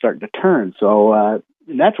gas is starting to turn. So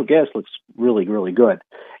natural gas looks really, really good.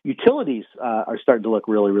 Utilities are starting to look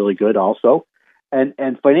really, really good also. And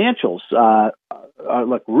financials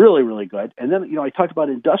look really, really good. And then, I talked about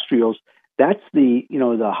industrials. That's the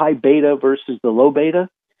high beta versus the low beta.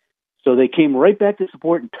 So they came right back to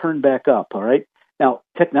support and turned back up. All right. Now,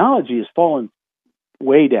 technology has fallen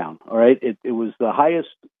way down. All right. It was the highest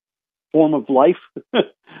form of life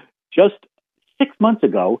just 6 months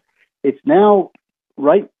ago. It's now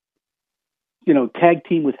tag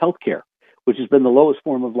team with healthcare, which has been the lowest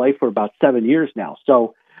form of life for about 7 years now.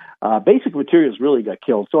 So basic materials really got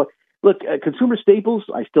killed. So look, consumer staples,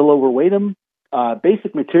 I still overweight them.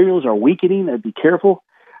 Basic materials are weakening. I'd be careful.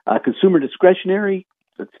 Consumer discretionary,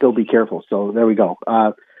 but still be careful. So there we go.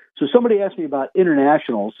 So somebody asked me about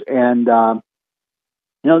internationals, and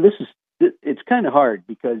it's kind of hard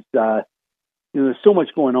because there's so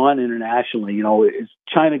much going on internationally. Is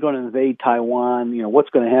China going to invade Taiwan? What's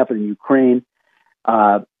going to happen in Ukraine?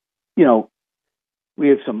 We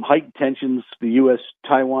have some heightened tensions, the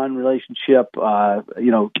U.S.-Taiwan relationship.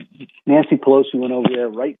 Nancy Pelosi went over there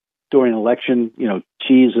right during an election,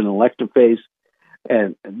 Xi's in an elective phase,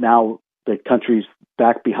 and now the country's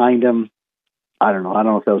back behind him. I don't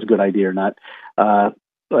know if that was a good idea or not. But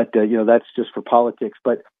that's just for politics.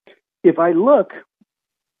 But if I look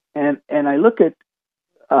and I look at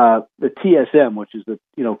the TSM, which is the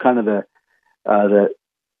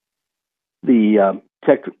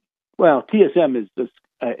tech. Well, TSM is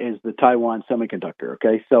the Taiwan Semiconductor.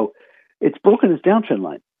 Okay, so it's broken its downtrend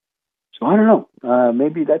line. So I don't know.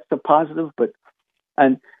 Maybe that's a positive, but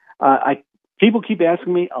people keep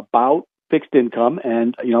asking me about fixed income,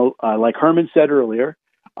 and like Herman said earlier,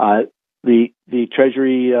 the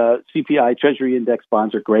Treasury CPI Treasury index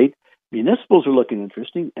bonds are great. Municipals are looking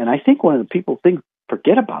interesting, and I think one of the people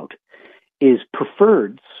forget about is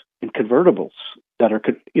preferreds and convertibles that are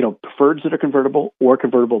preferreds that are convertible or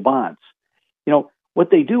convertible bonds. What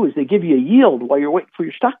they do is they give you a yield while you're waiting for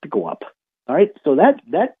your stock to go up. All right, so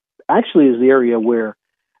that actually is the area where,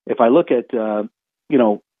 if I look at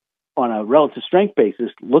on a relative strength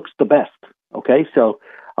basis, looks the best. Okay, so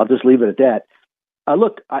I'll just leave it at that.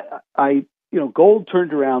 Look, I gold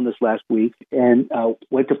turned around this last week and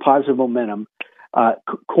went to positive momentum.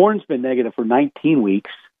 Corn's been negative for 19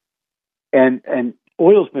 weeks, and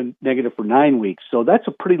oil's been negative for 9 weeks. So that's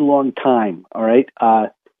a pretty long time. All right.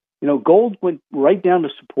 Gold went right down to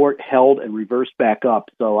support, held, and reversed back up.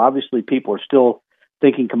 So obviously people are still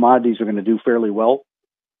thinking commodities are going to do fairly well.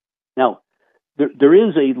 Now, there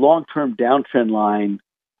is a long-term downtrend line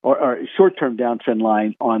or a short-term downtrend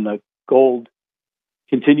line on the gold,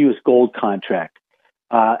 continuous gold contract.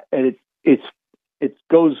 And it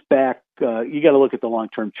goes back, you got to look at the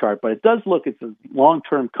long-term chart, but it does look at the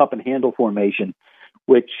long-term cup and handle formation,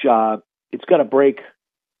 which it's got to break,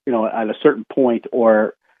 at a certain point,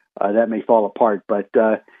 or that may fall apart. But,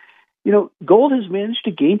 gold has managed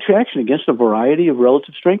to gain traction against a variety of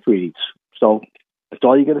relative strength readings. So that's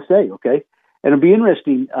all you got to say, okay? And it'll be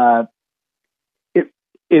interesting, if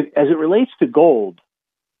as it relates to gold,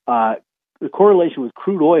 the correlation with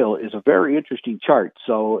crude oil is a very interesting chart.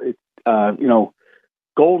 So,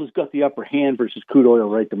 gold has got the upper hand versus crude oil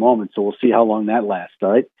right at the moment. So we'll see how long that lasts.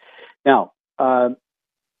 All right. Now,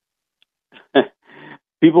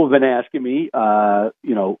 people have been asking me,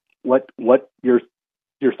 what your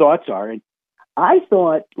thoughts are. And I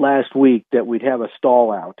thought last week that we'd have a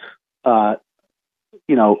stall out,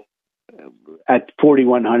 at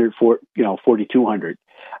 4,100, 4,200.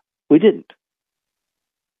 We didn't.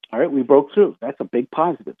 All right, we broke through. That's a big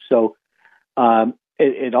positive. So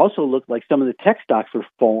it also looked like some of the tech stocks were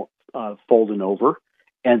folding over,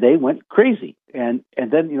 and they went crazy. And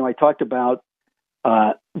then I talked about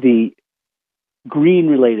the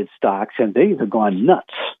green-related stocks, and they have gone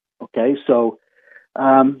nuts. Okay, so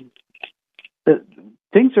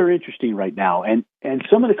things are interesting right now, and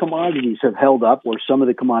some of the commodities have held up, where some of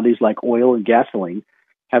the commodities like oil and gasoline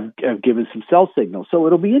have given some sell signals. So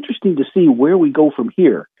it'll be interesting to see where we go from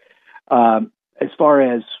here. As far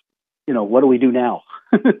as, what do we do now?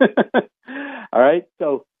 All right.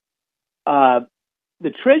 So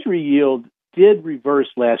the Treasury yield did reverse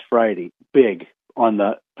last Friday, big on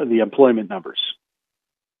the employment numbers.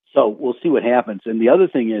 So we'll see what happens. And the other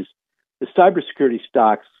thing is the cybersecurity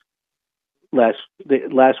stocks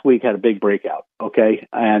last week had a big breakout. Okay.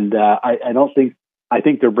 And I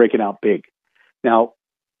think they're breaking out big. Now,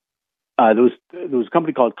 there was a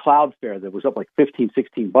company called Cloudflare that was up like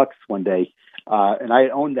 $15-16 one day, and I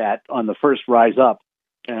owned that on the first rise up,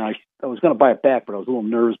 and I was going to buy it back, but I was a little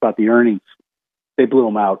nervous about the earnings. They blew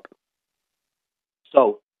them out.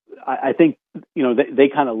 So I think they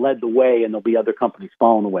kind of led the way, and there'll be other companies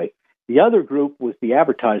following the way. The other group was the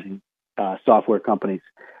advertising software companies,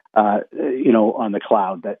 on the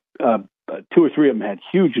cloud. That 2 or 3 of them had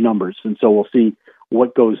huge numbers, and so we'll see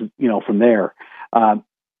what goes from there.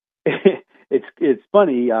 It's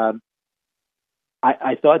funny.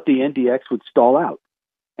 I thought the NDX would stall out,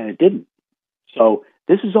 and it didn't. So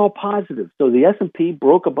this is all positive. So the S&P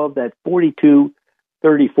broke above that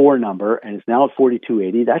 4234 number and is now at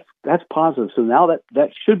 4280. That's positive. So now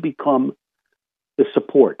that should become the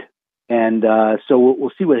support. And so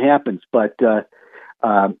we'll see what happens. But, the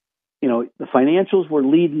financials were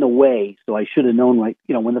leading the way. So I should have known,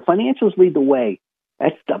 when the financials lead the way,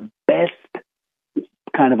 that's the best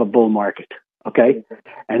kind of a bull market. Okay.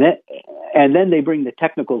 And then they bring the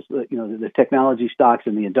technicals, the technology stocks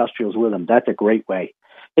and the industrials with them. That's a great way.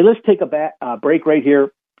 Hey, let's take a break right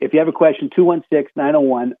here. If you have a question,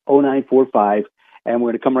 216-901-0945, and we're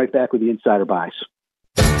going to come right back with the insider buys.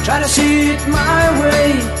 Try to see it my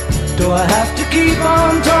way. Do I have to keep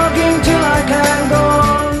on talking till I can go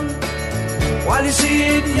on? While you see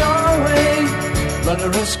it your way, run the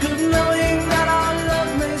risk of knowing that our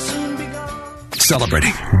love may soon be gone.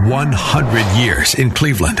 Celebrating 100 years in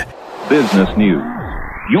Cleveland. Business news.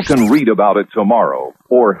 You can read about it tomorrow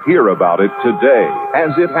or hear about it today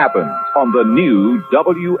as it happens on the new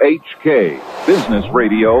WHK Business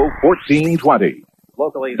Radio 1420.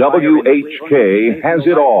 WHK has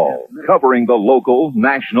it all, covering the local,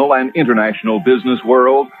 national, and international business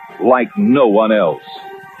world like no one else.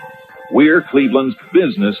 We're Cleveland's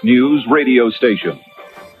business news radio station.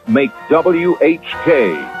 Make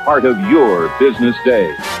WHK part of your business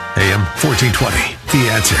day. AM 1420, The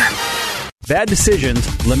Answer. Bad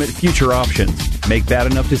decisions limit future options. Make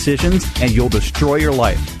bad enough decisions and you'll destroy your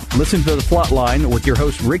life. Listen to The Flatline with your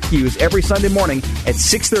host Rick Hughes every Sunday morning at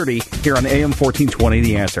 6:30 here on AM 1420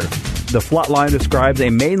 The Answer. The Flatline describes a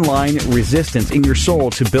mainline resistance in your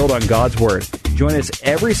soul to build on God's Word. Join us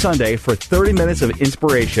every Sunday for 30 minutes of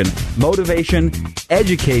inspiration, motivation,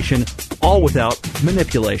 education, all without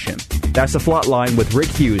manipulation. That's The Flatline with Rick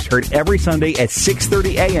Hughes, heard every Sunday at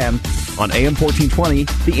 6:30 a.m. on AM 1420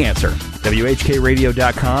 The Answer.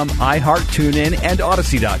 WHKRadio.com, iHeart, TuneIn, and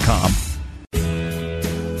Odyssey.com.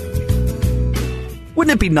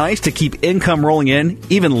 Wouldn't it be nice to keep income rolling in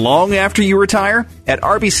even long after you retire? At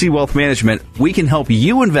RBC Wealth Management, we can help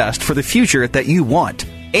you invest for the future that you want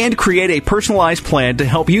and create a personalized plan to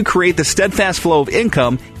help you create the steadfast flow of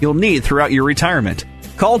income you'll need throughout your retirement.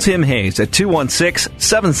 Call Tim Hayes at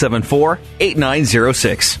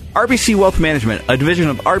 216-774-8906. RBC Wealth Management, a division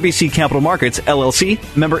of RBC Capital Markets, LLC,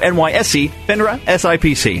 member NYSE, FINRA,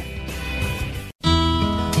 SIPC.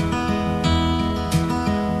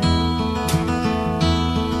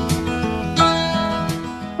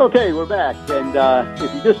 Okay, we're back. And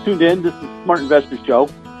if you just tuned in, this is the Smart Investor Show.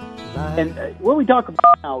 And what we talk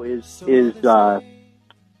about now is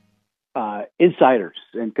insiders.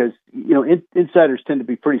 And because, insiders tend to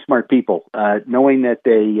be pretty smart people, knowing that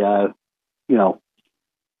they, know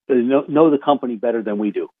the company better than we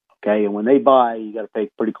do. Okay. And when they buy, you got to pay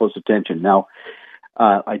pretty close attention. Now,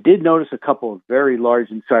 I did notice a couple of very large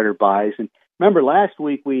insider buys. And remember, last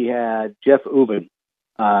week we had Jeff Ubben,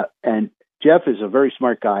 and Jeff is a very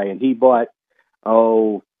smart guy, and he bought,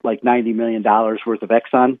 like $90 million worth of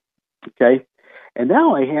Exxon. Okay. And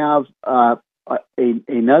now I have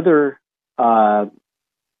another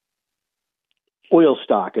oil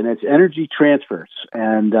stock, and it's Energy Transfers.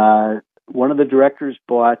 And one of the directors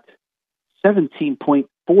bought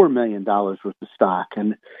 $17.4 million worth of stock.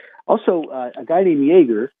 And also a guy named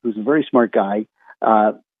Yeager, who's a very smart guy,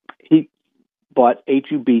 he bought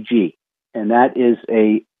HUBG, and that is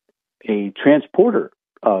a transporter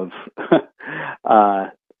of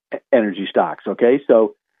energy stocks. Okay.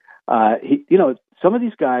 So, some of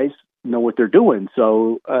these guys know what they're doing.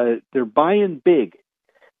 So, they're buying big.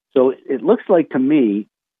 So it looks like to me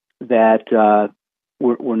that,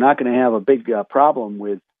 we're not going to have a big problem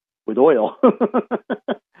with oil, or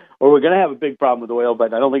we're going to have a big problem with oil,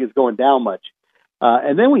 but I don't think it's going down much.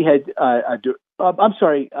 And then we had, Dave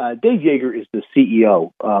Yeager is the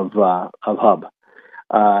CEO of Hub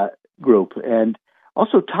Group, and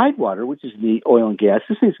also Tidewater, which is the oil and gas.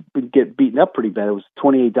 This thing's been getting beaten up pretty bad. It was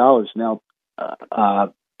 $28 now.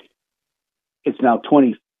 It's now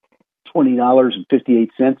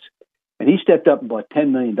 $20.58, and he stepped up and bought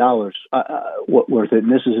 $10 million worth it.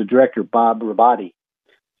 And this is a director, Bob Rabati.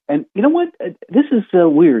 And you know what? This is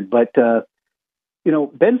weird, but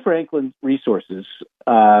Ben Franklin Resources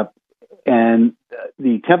and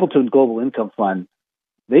the Templeton Global Income Fund,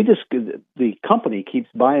 the company keeps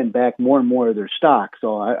buying back more and more of their stock.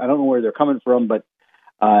 So I don't know where they're coming from, but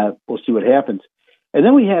we'll see what happens. And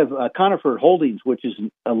then we have Conifer Holdings, which is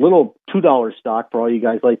a little $2 stock for all you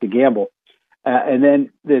guys like to gamble. And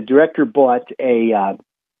then the director bought a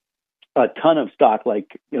ton of stock,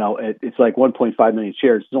 it's like 1.5 million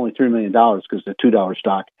shares. It's only $3 million because it's a $2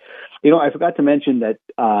 stock. I forgot to mention that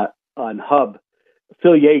on Hub,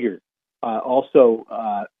 Phil Yeager,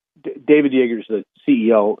 David Yeager's the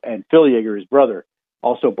CEO, and Phil Yeager, his brother,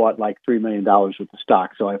 also bought like $3 million worth of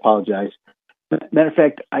stock. So I apologize. Matter of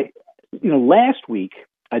fact, last week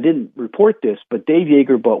I didn't report this, but Dave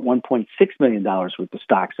Yeager bought $1.6 million worth of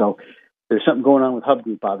stock. So there's something going on with Hub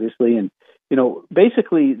Group, obviously, and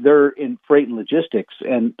basically they're in freight and logistics,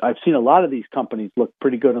 and I've seen a lot of these companies look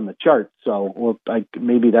pretty good on the chart. So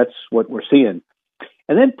maybe that's what we're seeing.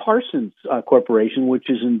 And then Parsons Corporation, which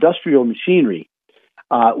is industrial machinery.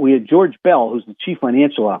 We had George Bell, who's the chief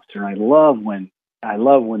financial officer. And I love when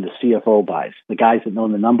the CFO buys, the guys that know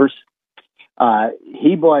the numbers.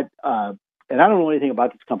 He bought, and I don't know anything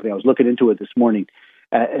about this company. I was looking into it this morning.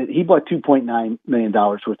 He bought $2.9 million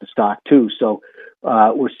worth of stock too. So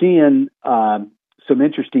we're seeing some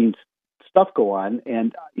interesting stuff go on,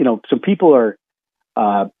 and some people are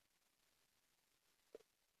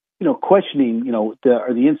questioning,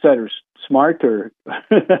 are the insiders smart or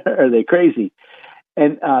are they crazy?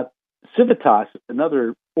 And Civitas,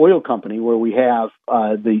 another oil company where we have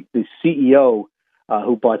the CEO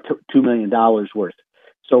who bought $2 million worth.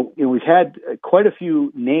 So we've had quite a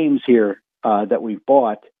few names here that we've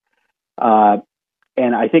bought, and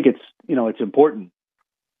I think it's important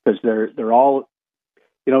because they're all,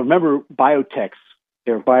 remember biotechs,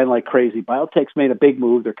 they're buying like crazy. Biotech's made a big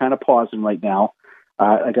move. They're kind of pausing right now.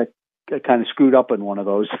 I got kind of screwed up in one of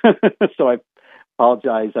those, so I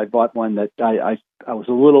apologize. I bought one that I was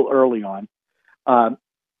a little early on,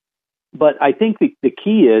 but I think the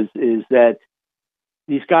key is that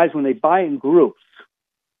these guys, when they buy in groups,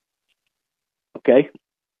 okay,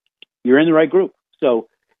 you're in the right group. So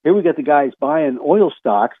here we got the guys buying oil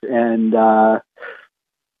stocks, and so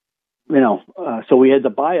we had the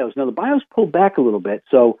bios. Now the bios pulled back a little bit.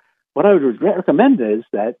 So what I would recommend is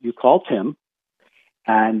that you call Tim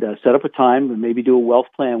and set up a time and maybe do a wealth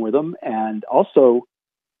plan with them. And also,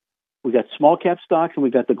 we got small cap stocks and we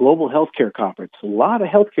got the Global Healthcare Conference. A lot of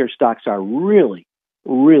healthcare stocks are really,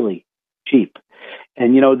 really cheap.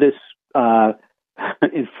 And this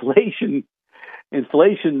inflation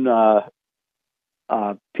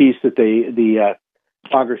piece that the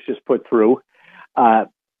Congress just put through,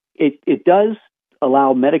 it does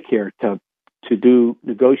allow Medicare to do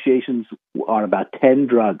negotiations on about 10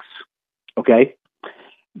 drugs. Okay.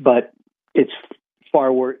 But it's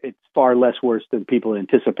far less worse than people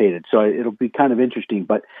anticipated. So it'll be kind of interesting.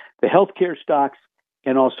 But the healthcare stocks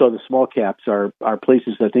and also the small caps are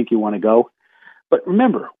places I think you want to go. But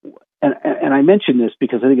remember, and I mention this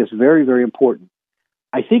because I think it's very, very important.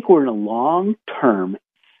 I think we're in a long-term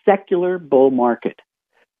secular bull market.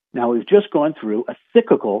 Now, we've just gone through a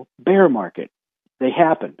cyclical bear market. They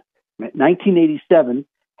happened. 1987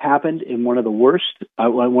 happened in one of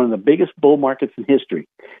the biggest bull markets in history.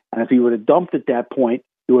 And if he would have dumped at that point,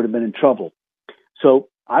 he would have been in trouble. So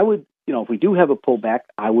I would, if we do have a pullback,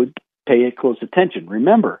 I would pay it close attention.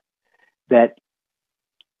 Remember that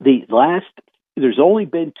there's only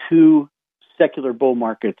been 2 secular bull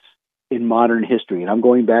markets in modern history, and I'm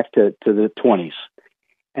going back to the 20s.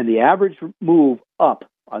 And the average move up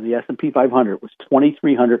on the S&P 500 was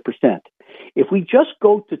 2,300%. If we just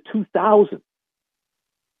go to 2,000%,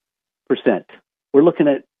 we're looking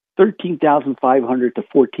at 13,500 to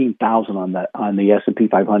 14,000 on the S&P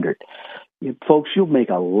 500. Folks, you'll make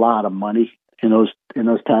a lot of money in those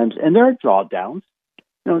times, and there are drawdowns.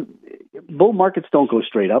 Bull markets don't go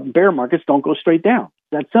straight up. Bear markets don't go straight down.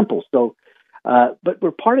 That's simple. So, but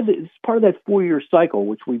we're part of that 4-year cycle,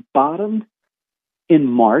 which we bottomed in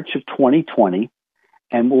March of 2020,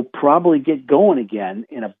 and we'll probably get going again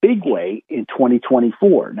in a big way in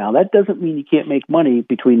 2024. Now, that doesn't mean you can't make money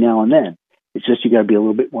between now and then. It's just you got to be a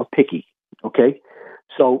little bit more picky. Okay,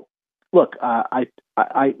 so look, I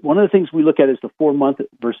one of the things we look at is the 4-month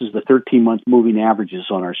versus the 13-month moving averages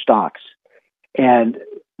on our stocks. And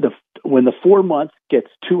when the 4-month gets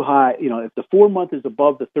too high, if the 4-month is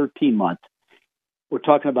above the 13-month, we're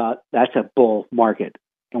talking about that's a bull market.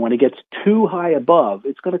 And when it gets too high above,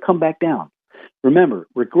 it's going to come back down. Remember,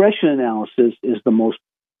 regression analysis is the most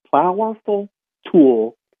powerful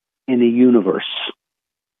tool in the universe.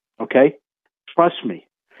 Okay? Trust me.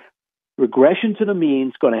 Regression to the mean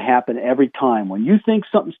is going to happen every time. When you think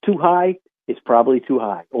something's too high, it's probably too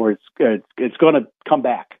high, or it's going to come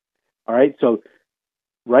back. All right? So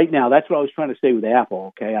right now, that's what I was trying to say with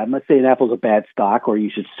Apple, okay? I'm not saying Apple's a bad stock or you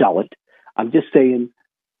should sell it. I'm just saying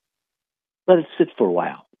let it sit for a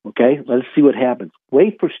while, okay? Let us see what happens.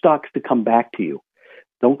 Wait for stocks to come back to you.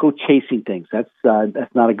 Don't go chasing things. That's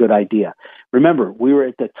not a good idea. Remember, we were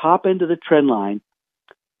at the top end of the trend line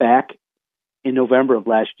back in November of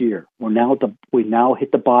last year. We now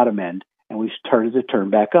hit the bottom end, and we've started to turn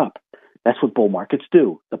back up. That's what bull markets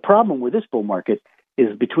do. The problem with this bull market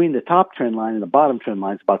is between the top trend line and the bottom trend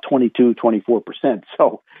line is about 22, 24%.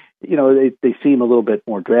 So, they seem a little bit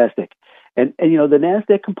more drastic. And the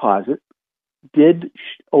NASDAQ composite did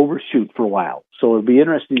overshoot for a while. So it'll be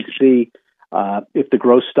interesting to see if the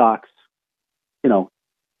growth stocks,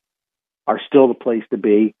 are still the place to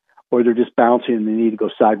be, or they're just bouncing and they need to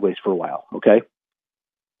go sideways for a while. Okay.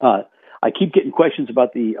 I keep getting questions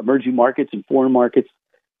about the emerging markets and foreign markets.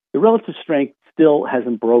 The relative strength still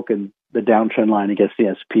hasn't broken the downtrend line against the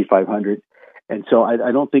S&P 500. And so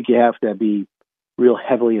I don't think you have to be real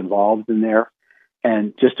heavily involved in there.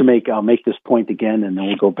 And just to I'll make this point again, and then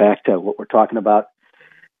we'll go back to what we're talking about.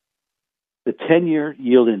 The 10-year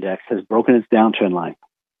yield index has broken its downtrend line.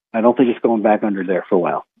 I don't think it's going back under there for a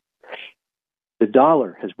while. The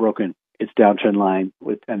dollar has broken its downtrend line,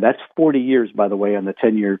 and that's 40 years, by the way, on the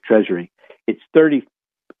 10-year Treasury. It's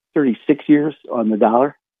 36 years on the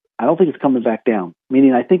dollar. I don't think it's coming back down,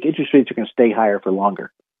 meaning I think interest rates are going to stay higher for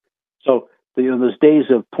longer. So those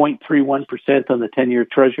days of 0.31% on the 10-year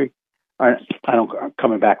Treasury are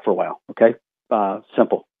coming back for a while, okay?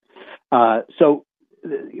 Simple. So,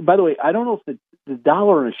 by the way, I don't know if the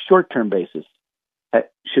dollar on a short-term basis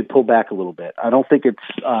should pull back a little bit. I don't think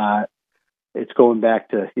it's going back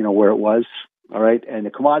to, where it was, all right? And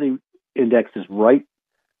the commodity index is right.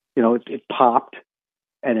 It popped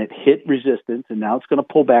and it hit resistance, and now it's going to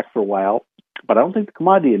pull back for a while. But I don't think the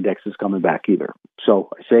commodity index is coming back either. So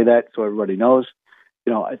I say that so everybody knows.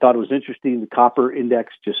 I thought it was interesting. The copper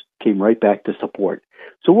index just came right back to support.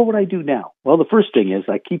 So what would I do now? Well, the first thing is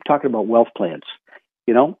I keep talking about wealth plans.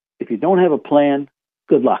 If you don't have a plan,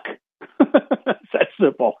 good luck. It's that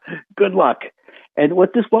simple. Good luck. And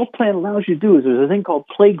what this wealth plan allows you to do is there's a thing called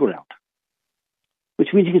playground,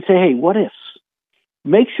 which means you can say, hey, what ifs?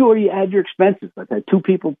 Make sure you add your expenses. I've had 2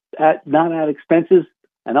 people not add expenses,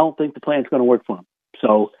 and I don't think the plan's going to work for them.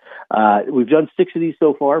 So we've done 6 of these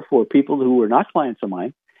so far for people who are not clients of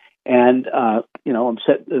mine. And, I'm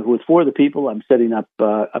set with 4 of the people. I'm setting up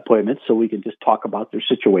appointments so we can just talk about their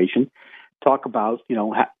situation, talk about,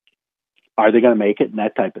 are they going to make it and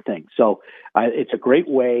that type of thing. So it's a great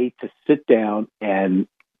way to sit down and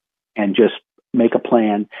just make a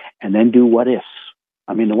plan and then do what ifs.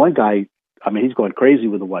 I mean, the one guy, he's going crazy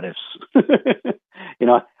with the what ifs.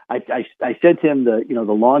 I sent him the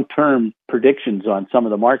long-term predictions on some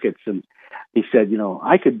of the markets, and he said,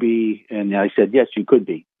 I could be, and I said, yes, you could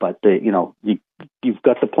be, but you've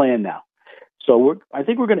got the plan now. So I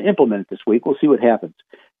think we're going to implement it this week. We'll see what happens.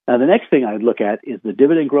 Now, the next thing I'd look at is the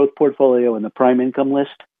dividend growth portfolio and the prime income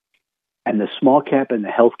list, and the small cap and the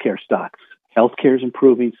healthcare stocks. Healthcare is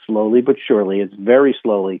improving slowly but surely. It's very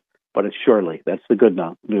slowly, but it's surely. That's the good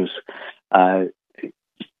news. But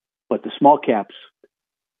the small caps,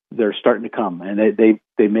 they're starting to come, and they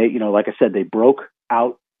may, like I said, they broke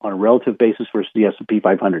out on a relative basis versus the S&P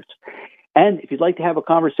 500s. And if you'd like to have a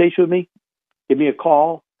conversation with me, give me a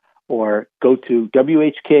call or go to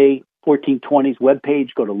WHK 1420's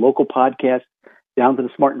webpage, go to local podcast, down to the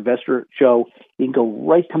Smart Investor Show. You can go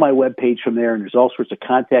right to my webpage from there, and there's all sorts of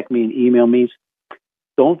contact me and email me.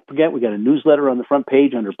 Don't forget, we got a newsletter on the front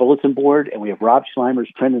page under bulletin board, and we have Rob Schleimer's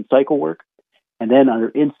trend and cycle work. And then under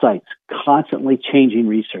insights, constantly changing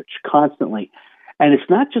research, constantly. And it's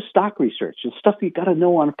not just stock research. It's stuff you got to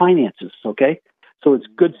know on finances, okay? So it's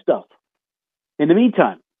good stuff. In the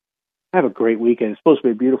meantime, have a great weekend. It's supposed to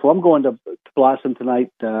be beautiful. I'm going to Blossom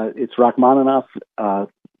tonight. It's Rachmaninoff,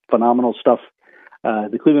 phenomenal stuff.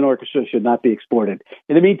 The Cleveland Orchestra should not be exported.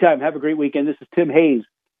 In the meantime, have a great weekend. This is Tim Hayes,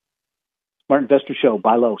 Smart Investor Show.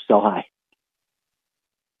 Buy low, sell high.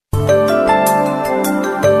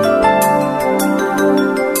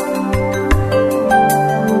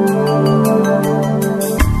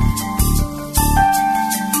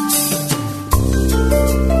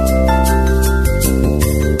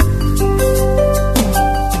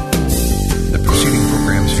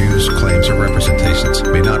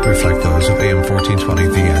 May not reflect those of AM 1420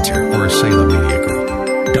 The Answer or Salem Media Group.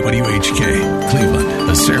 WHK, Cleveland,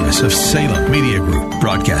 a service of Salem Media Group,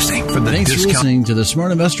 broadcasting from the Thanks for listening to the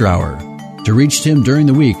Smart Investor Hour. To reach Tim during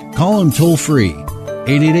the week, call him toll free,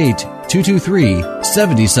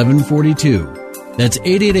 888-223-7742. That's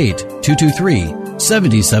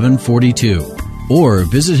 888-223-7742. Or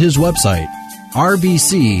visit his website,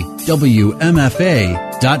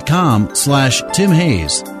 rbcwmfa.com/Tim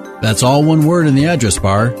Hayes. That's all one word in the address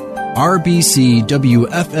bar,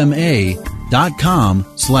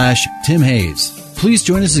 rbcwfma.com/Tim Hayes. Please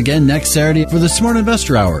join us again next Saturday for the Smart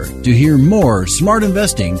Investor Hour to hear more smart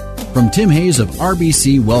investing from Tim Hayes of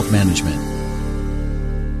RBC Wealth Management.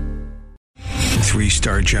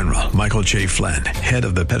 3-star general Michael J. Flynn, head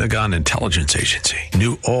of the Pentagon Intelligence Agency,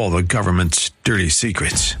 knew all the government's dirty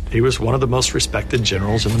secrets. He was one of the most respected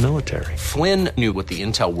generals in the military. Flynn knew what the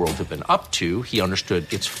intel world had been up to. He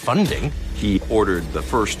understood its funding. He ordered the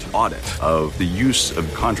first audit of the use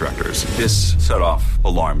of contractors. This set off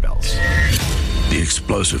alarm bells. The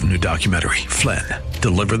explosive new documentary, Flynn,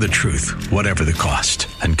 Deliver the Truth, Whatever the Cost,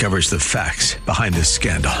 uncovers the facts behind this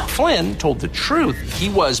scandal. Flynn told the truth. He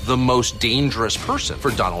was the most dangerous person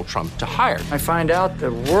for Donald Trump to hire. I find out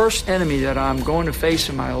the worst enemy that I'm going to face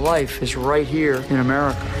in my life is right here in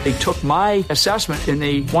America. They took my assessment and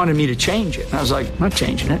they wanted me to change it. And I was like, I'm not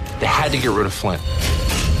changing it. They had to get rid of Flynn.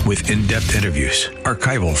 With in-depth interviews,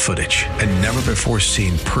 archival footage, and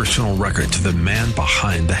never-before-seen personal records of the man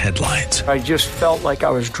behind the headlines. I just felt like I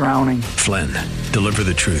was drowning. Flynn, Deliver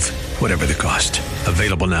the Truth, Whatever the Cost.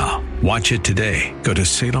 Available now. Watch it today. Go to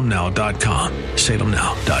salemnow.com.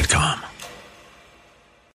 salemnow.com.